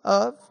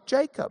of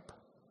Jacob,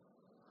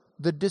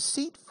 the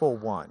deceitful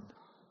one.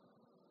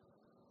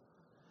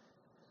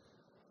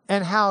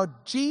 And how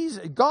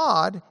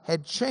God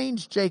had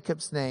changed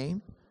Jacob's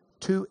name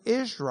to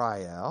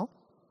Israel.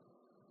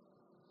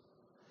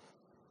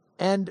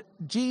 And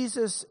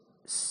Jesus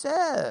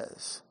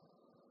says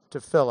to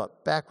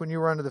Philip, back when you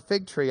were under the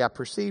fig tree, I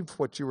perceived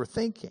what you were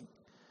thinking.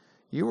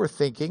 You were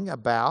thinking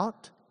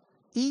about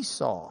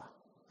Esau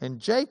and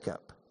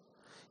Jacob.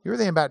 You were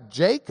thinking about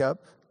Jacob,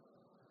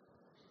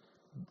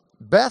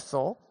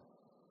 Bethel,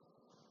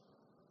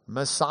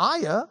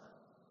 Messiah.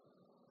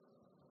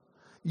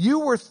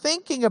 You were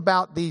thinking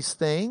about these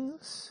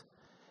things.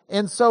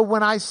 And so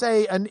when I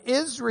say an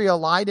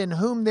Israelite in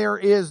whom there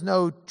is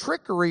no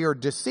trickery or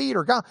deceit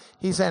or God,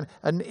 he's saying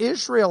an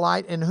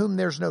Israelite in whom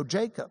there's no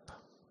Jacob.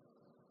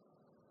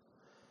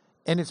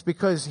 And it's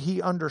because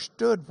he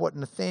understood what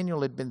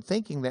Nathanael had been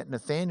thinking that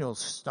Nathanael's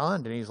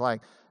stunned. And he's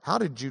like, how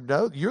did you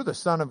know? You're the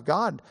Son of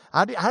God.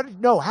 How did you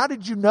know? How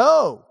did you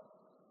know?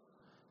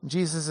 And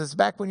Jesus says,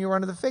 back when you were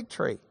under the fig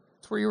tree.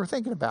 That's where you were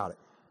thinking about it.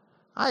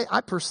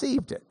 I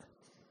perceived it.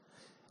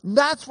 And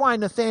that's why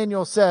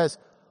Nathanael says,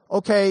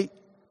 okay,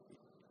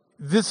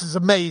 this is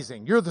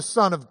amazing. You're the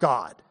Son of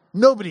God.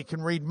 Nobody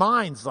can read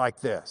minds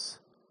like this.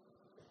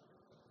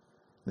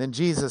 And then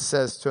Jesus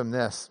says to him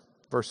this,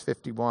 verse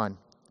 51.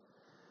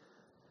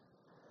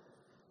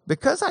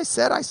 Because I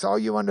said I saw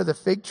you under the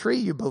fig tree,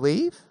 you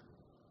believe?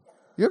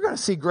 You're going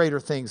to see greater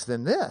things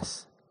than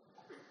this.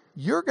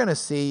 You're going to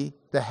see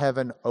the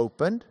heaven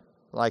opened,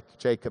 like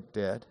Jacob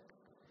did,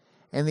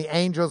 and the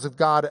angels of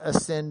God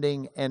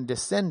ascending and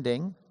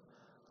descending,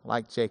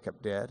 like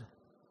Jacob did,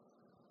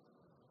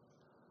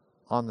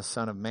 on the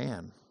Son of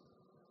Man.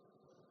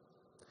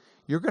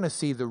 You're going to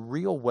see the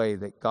real way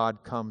that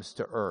God comes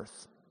to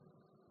earth.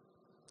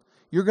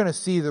 You're going to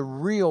see the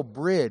real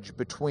bridge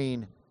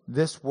between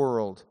this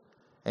world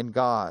and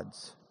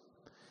God's.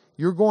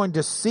 You're going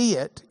to see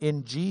it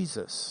in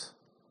Jesus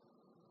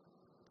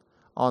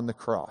on the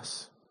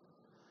cross.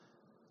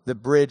 The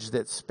bridge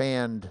that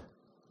spanned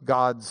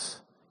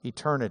God's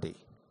eternity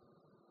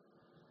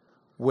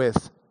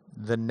with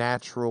the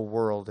natural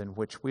world in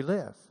which we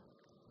live.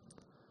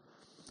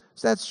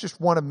 So that's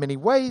just one of many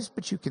ways,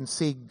 but you can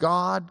see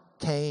God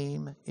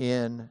came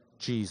in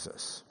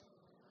Jesus.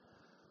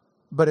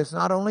 But it's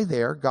not only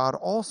there, God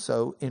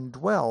also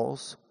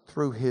indwells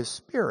through His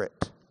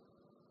Spirit.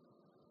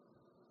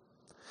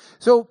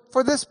 So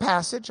for this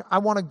passage, I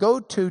want to go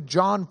to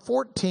John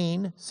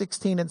 14,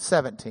 16, and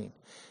 17.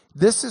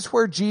 This is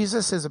where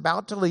Jesus is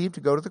about to leave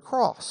to go to the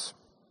cross.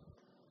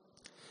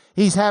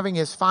 He's having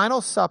his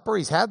final supper.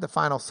 He's had the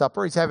final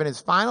supper. He's having his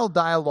final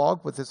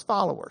dialogue with his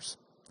followers.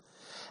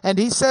 And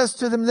he says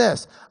to them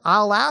this,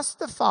 I'll ask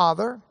the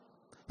Father.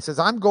 He says,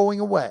 I'm going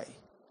away.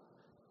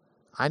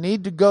 I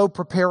need to go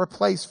prepare a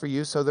place for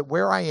you so that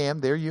where I am,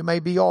 there you may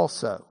be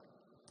also.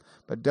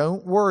 But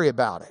don't worry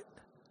about it.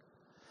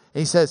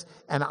 He says,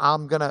 and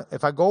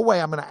if I go away,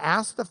 I'm going to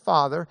ask the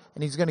Father,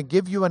 and he's going to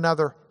give you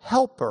another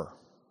helper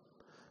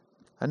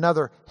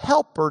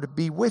to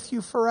be with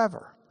you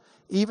forever,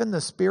 even the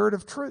Spirit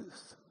of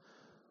truth.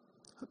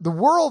 The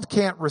world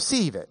can't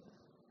receive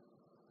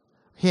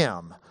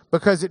him,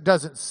 because it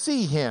doesn't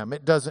see him,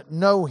 it doesn't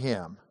know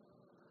him.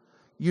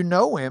 You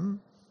know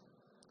him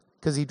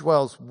because he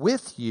dwells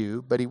with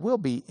you, but he will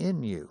be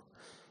in you.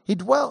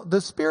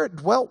 The Spirit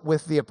dwelt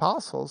with the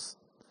apostles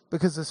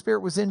because the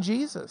Spirit was in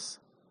Jesus.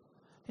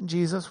 And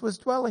Jesus was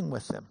dwelling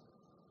with them.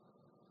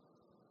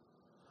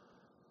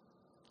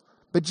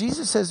 But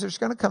Jesus says there's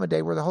going to come a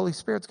day where the Holy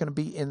Spirit's going to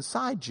be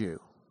inside you.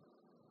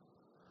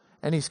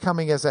 And he's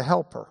coming as a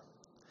helper.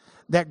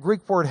 That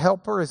Greek word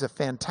helper is a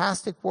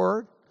fantastic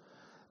word.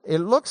 It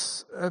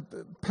looks,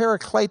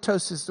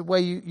 parakletos is the way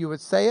you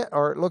would say it,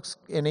 or it looks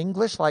in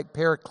English like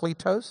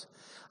parakletos.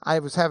 I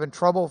was having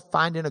trouble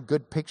finding a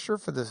good picture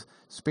for the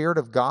Spirit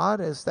of God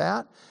as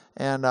that.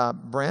 And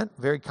Brent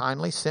very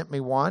kindly sent me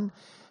one.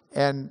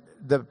 And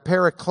the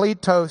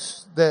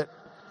parakletos that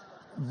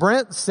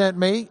Brent sent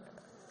me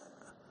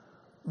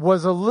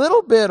was a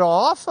little bit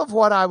off of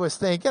what I was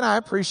thinking. I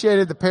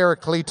appreciated the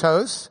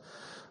parakletos,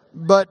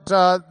 but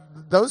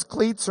those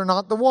cleats are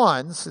not the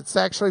ones. It's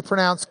actually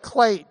pronounced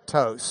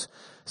kletos.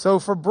 So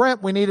for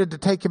Brent, we needed to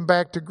take him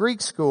back to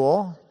Greek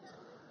school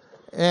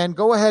and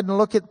go ahead and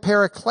look at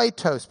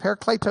parakletos.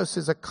 Parakletos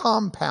is a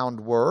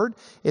compound word.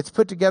 It's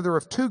put together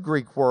of two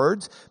Greek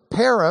words.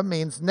 Para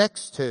means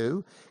next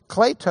to.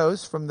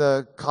 Kletos from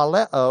the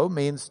kaleo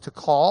means to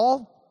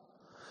call.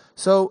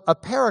 So a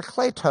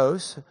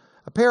parakletos,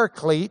 a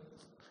paraclete,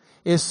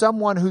 is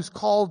someone who's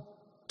called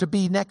to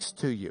be next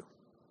to you.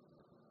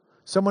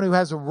 Someone who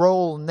has a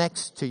role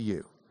next to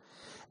you.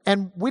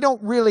 And we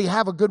don't really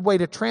have a good way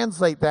to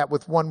translate that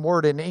with one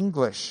word in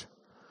English.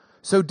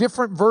 So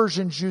different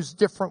versions use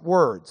different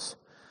words.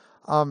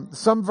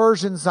 Some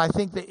versions, I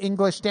think the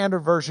English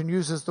Standard Version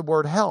uses the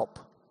word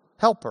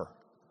helper.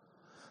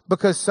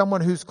 Because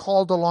someone who's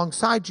called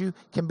alongside you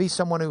can be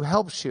someone who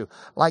helps you.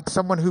 Like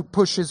someone who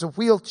pushes a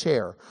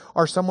wheelchair,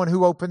 or someone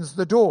who opens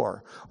the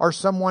door, or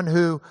someone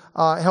who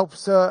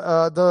helps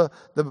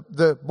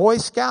the Boy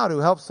Scout who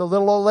helps the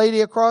little old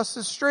lady across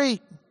the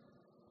street.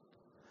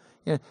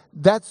 You know,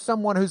 that's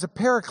someone who's a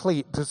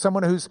paraclete, to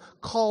someone who's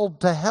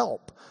called to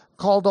help,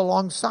 called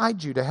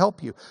alongside you to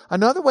help you.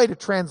 Another way to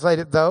translate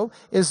it, though,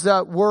 is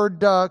the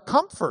word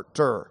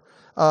comforter,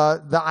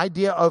 the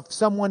idea of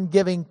someone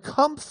giving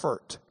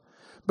comfort.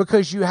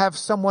 Because you have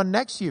someone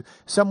next to you,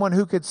 someone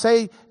who could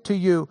say to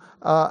you,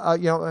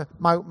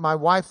 my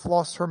wife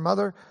lost her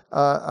mother.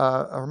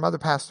 Her mother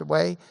passed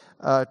away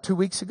 2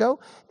 weeks ago,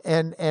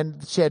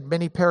 and she had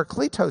many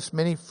parakletos,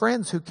 many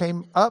friends who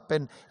came up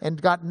and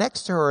got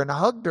next to her and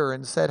hugged her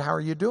and said, "How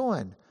are you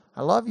doing?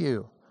 I love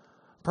you.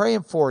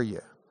 Praying for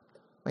you.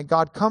 May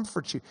God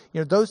comfort you."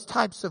 You know, those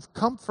types of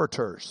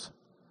comforters.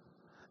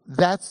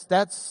 That's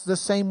the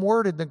same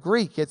word in the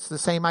Greek. It's the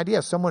same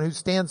idea. Someone who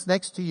stands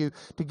next to you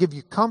to give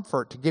you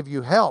comfort, to give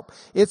you help.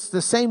 It's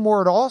the same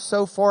word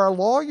also for a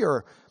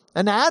lawyer.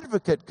 An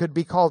advocate could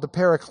be called a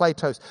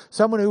parakletos.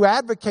 Someone who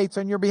advocates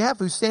on your behalf,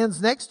 who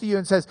stands next to you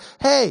and says,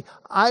 "Hey,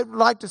 I'd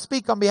like to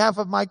speak on behalf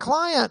of my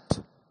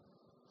client,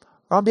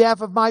 or on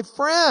behalf of my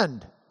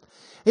friend."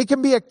 It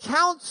can be a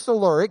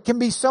counselor. It can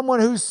be someone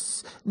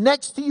who's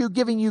next to you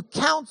giving you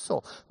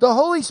counsel. The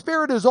Holy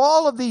Spirit is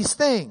all of these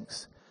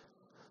things.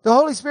 The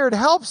Holy Spirit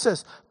helps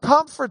us,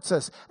 comforts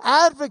us,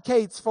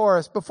 advocates for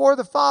us before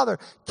the Father,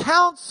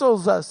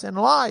 counsels us in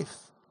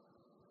life.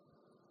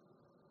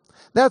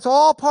 That's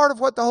all part of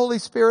what the Holy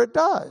Spirit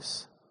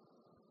does.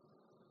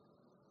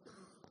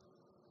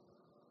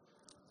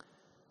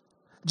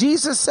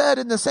 Jesus said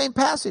in the same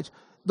passage,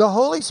 the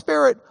Holy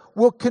Spirit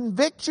will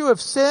convict you of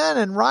sin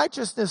and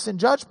righteousness and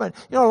judgment.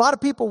 You know, a lot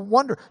of people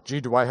wonder, "Gee,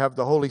 do I have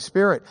the Holy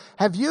Spirit?"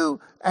 Have you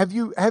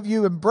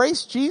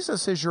embraced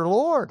Jesus as your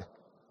Lord?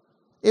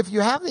 If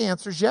you have, the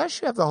answer is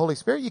yes, you have the Holy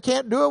Spirit. You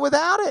can't do it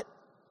without it.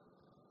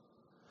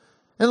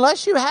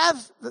 Unless you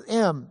have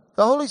Him,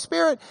 the Holy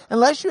Spirit,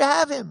 unless you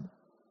have Him,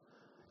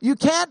 you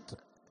can't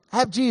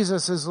have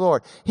Jesus as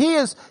Lord.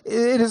 It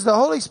is the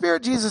Holy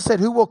Spirit, Jesus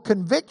said, who will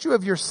convict you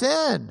of your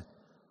sin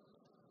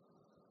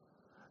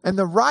and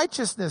the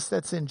righteousness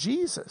that's in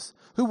Jesus,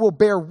 who will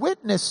bear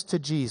witness to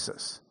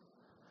Jesus,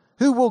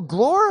 who will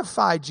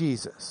glorify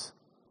Jesus.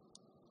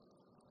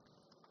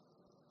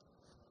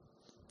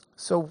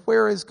 So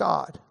where is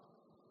God?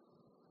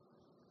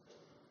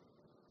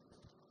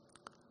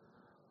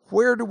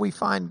 Where do we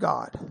find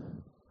God?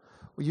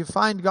 Well, you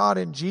find God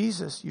in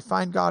Jesus. You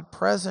find God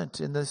present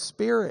in the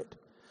Spirit.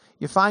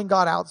 You find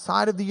God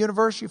outside of the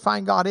universe. You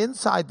find God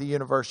inside the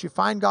universe. You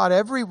find God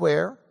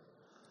everywhere.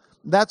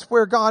 That's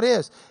where God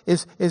is.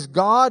 Is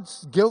God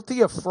guilty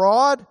of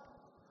fraud?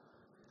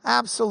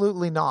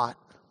 Absolutely not.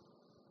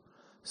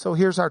 So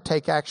here's our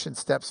take action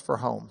steps for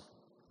home.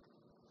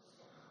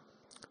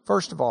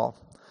 First of all,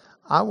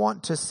 I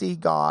want to see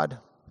God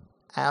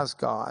as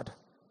God.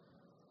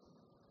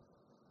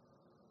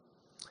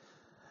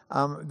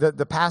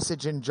 The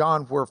passage in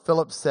John where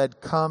Philip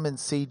said, "Come and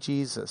see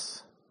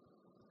Jesus."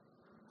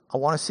 I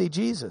want to see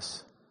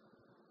Jesus.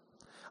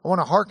 I want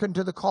to hearken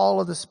to the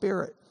call of the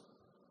Spirit.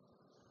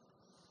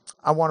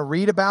 I want to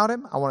read about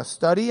Him. I want to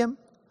study Him.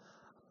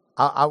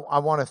 I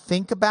want to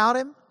think about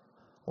Him.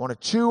 I want to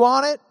chew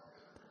on it.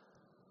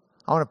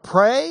 I want to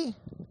pray.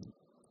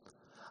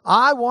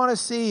 I want to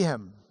see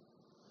Him.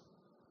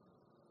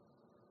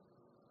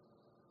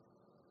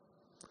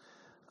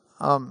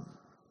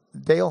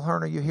 Dale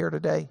Hearn, are you here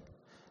today?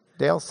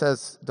 Dale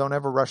says, don't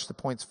ever rush the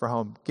points for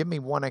home. Give me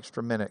one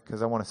extra minute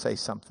because I want to say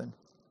something.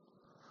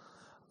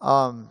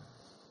 I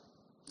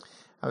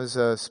was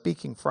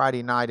speaking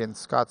Friday night in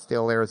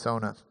Scottsdale,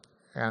 Arizona,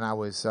 and I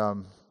was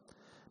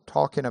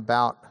talking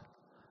about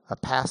a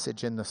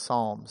passage in the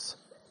Psalms.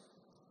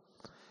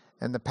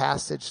 And the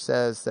passage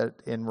says that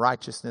in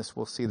righteousness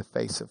we'll see the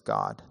face of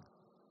God.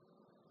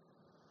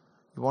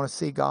 You want to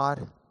see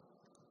God?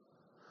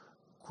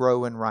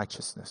 Grow in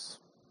righteousness.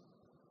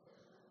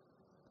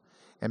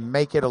 And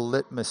make it a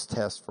litmus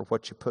test for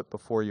what you put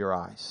before your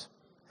eyes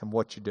and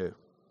what you do.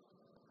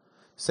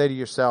 Say to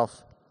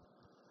yourself,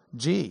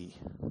 gee,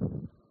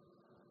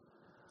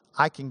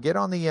 I can get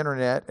on the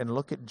internet and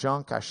look at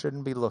junk I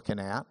shouldn't be looking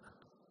at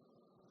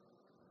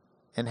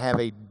and have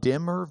a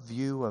dimmer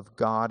view of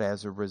God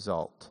as a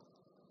result.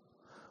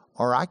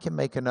 Or I can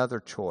make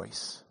another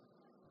choice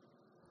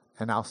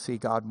and I'll see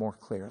God more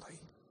clearly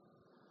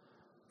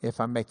if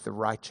I make the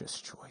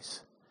righteous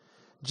choice.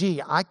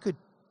 Gee, I could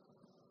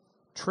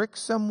trick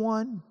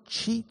someone,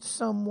 cheat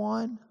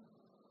someone,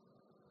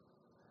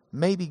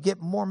 maybe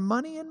get more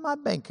money in my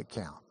bank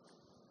account.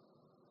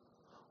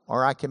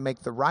 Or I can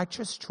make the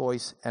righteous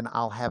choice and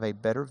I'll have a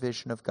better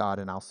vision of God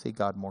and I'll see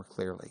God more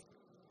clearly.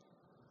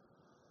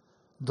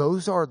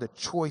 Those are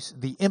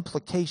the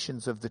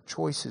implications of the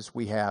choices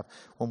we have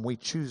when we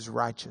choose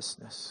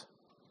righteousness.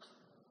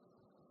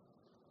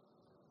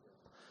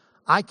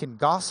 I can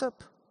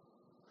gossip.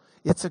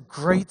 It's a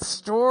great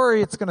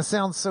story. It's going to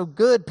sound so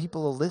good.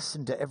 People will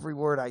listen to every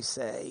word I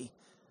say.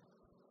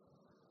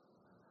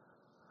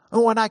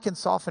 Oh, and I can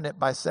soften it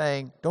by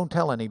saying, don't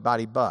tell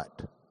anybody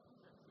but.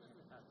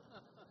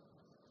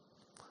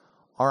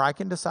 Or I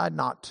can decide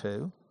not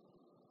to.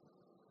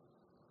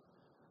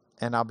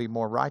 And I'll be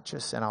more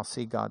righteous and I'll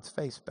see God's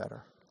face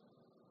better.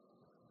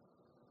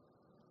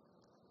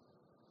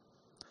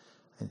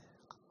 And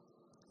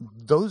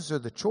those are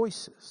the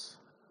choices.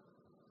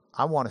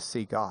 I want to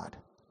see God.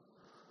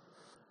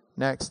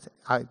 Next,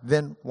 I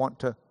then want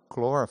to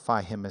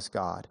glorify Him as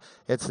God.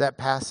 It's that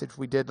passage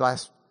we did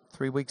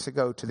 3 weeks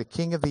ago. To the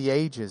King of the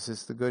ages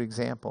is the good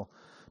example.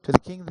 To the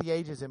King of the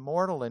ages,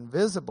 immortal,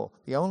 invisible,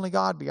 the only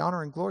God, be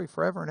honor and glory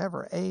forever and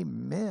ever.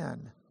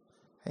 Amen.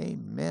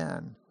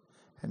 Amen.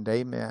 And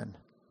amen.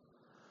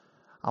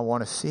 I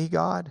want to see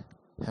God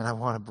and I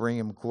want to bring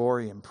Him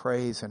glory and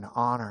praise and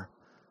honor.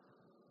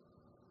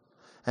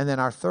 And then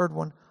our third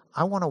one,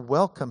 I want to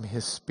welcome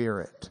His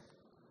Spirit.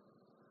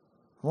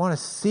 I want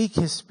to seek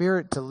His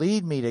Spirit to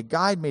lead me, to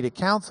guide me, to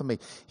counsel me.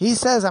 He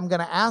says, I'm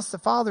going to ask the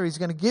Father, He's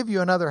going to give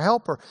you another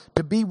helper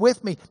to be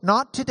with me.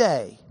 Not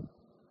today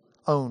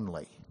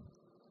only.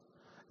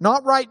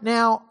 Not right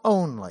now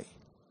only.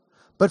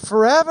 But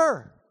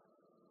forever.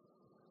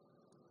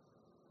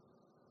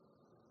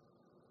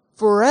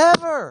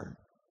 Forever.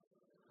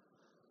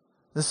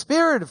 The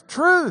Spirit of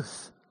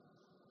truth.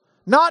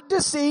 Not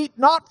deceit,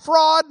 not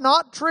fraud,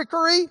 not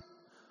trickery.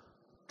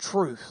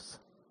 Truth.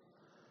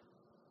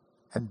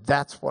 And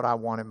that's what I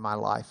want in my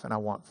life and I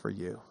want for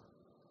you.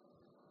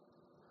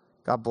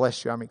 God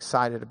bless you. I'm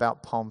excited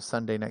about Palm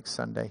Sunday next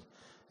Sunday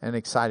and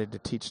excited to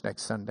teach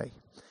next Sunday.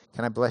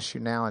 Can I bless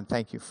you now and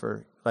thank you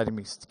for letting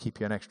me keep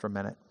you an extra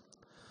minute.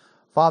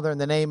 Father, in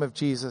the name of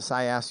Jesus,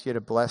 I ask you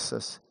to bless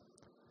us.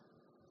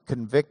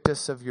 Convict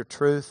us of your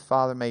truth.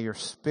 Father, may your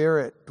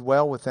Spirit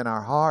dwell within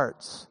our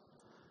hearts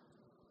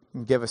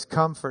and give us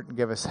comfort and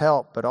give us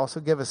help, but also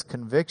give us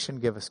conviction,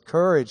 give us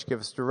courage, give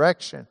us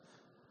direction.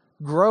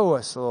 Grow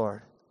us,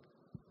 Lord.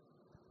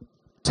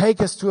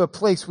 Take us to a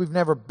place we've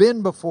never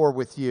been before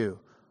with you.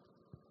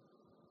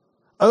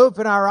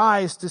 Open our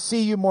eyes to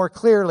see you more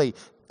clearly.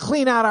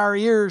 Clean out our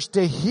ears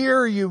to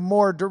hear you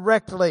more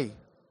directly.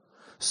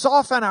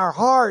 Soften our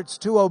hearts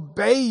to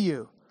obey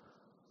you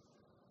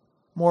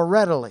more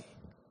readily.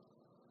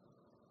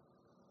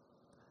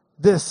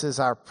 This is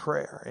our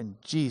prayer in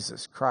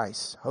Jesus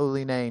Christ's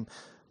holy name,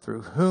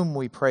 through whom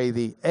we pray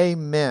thee.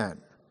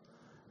 Amen.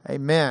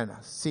 Amen.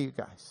 See you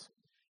guys.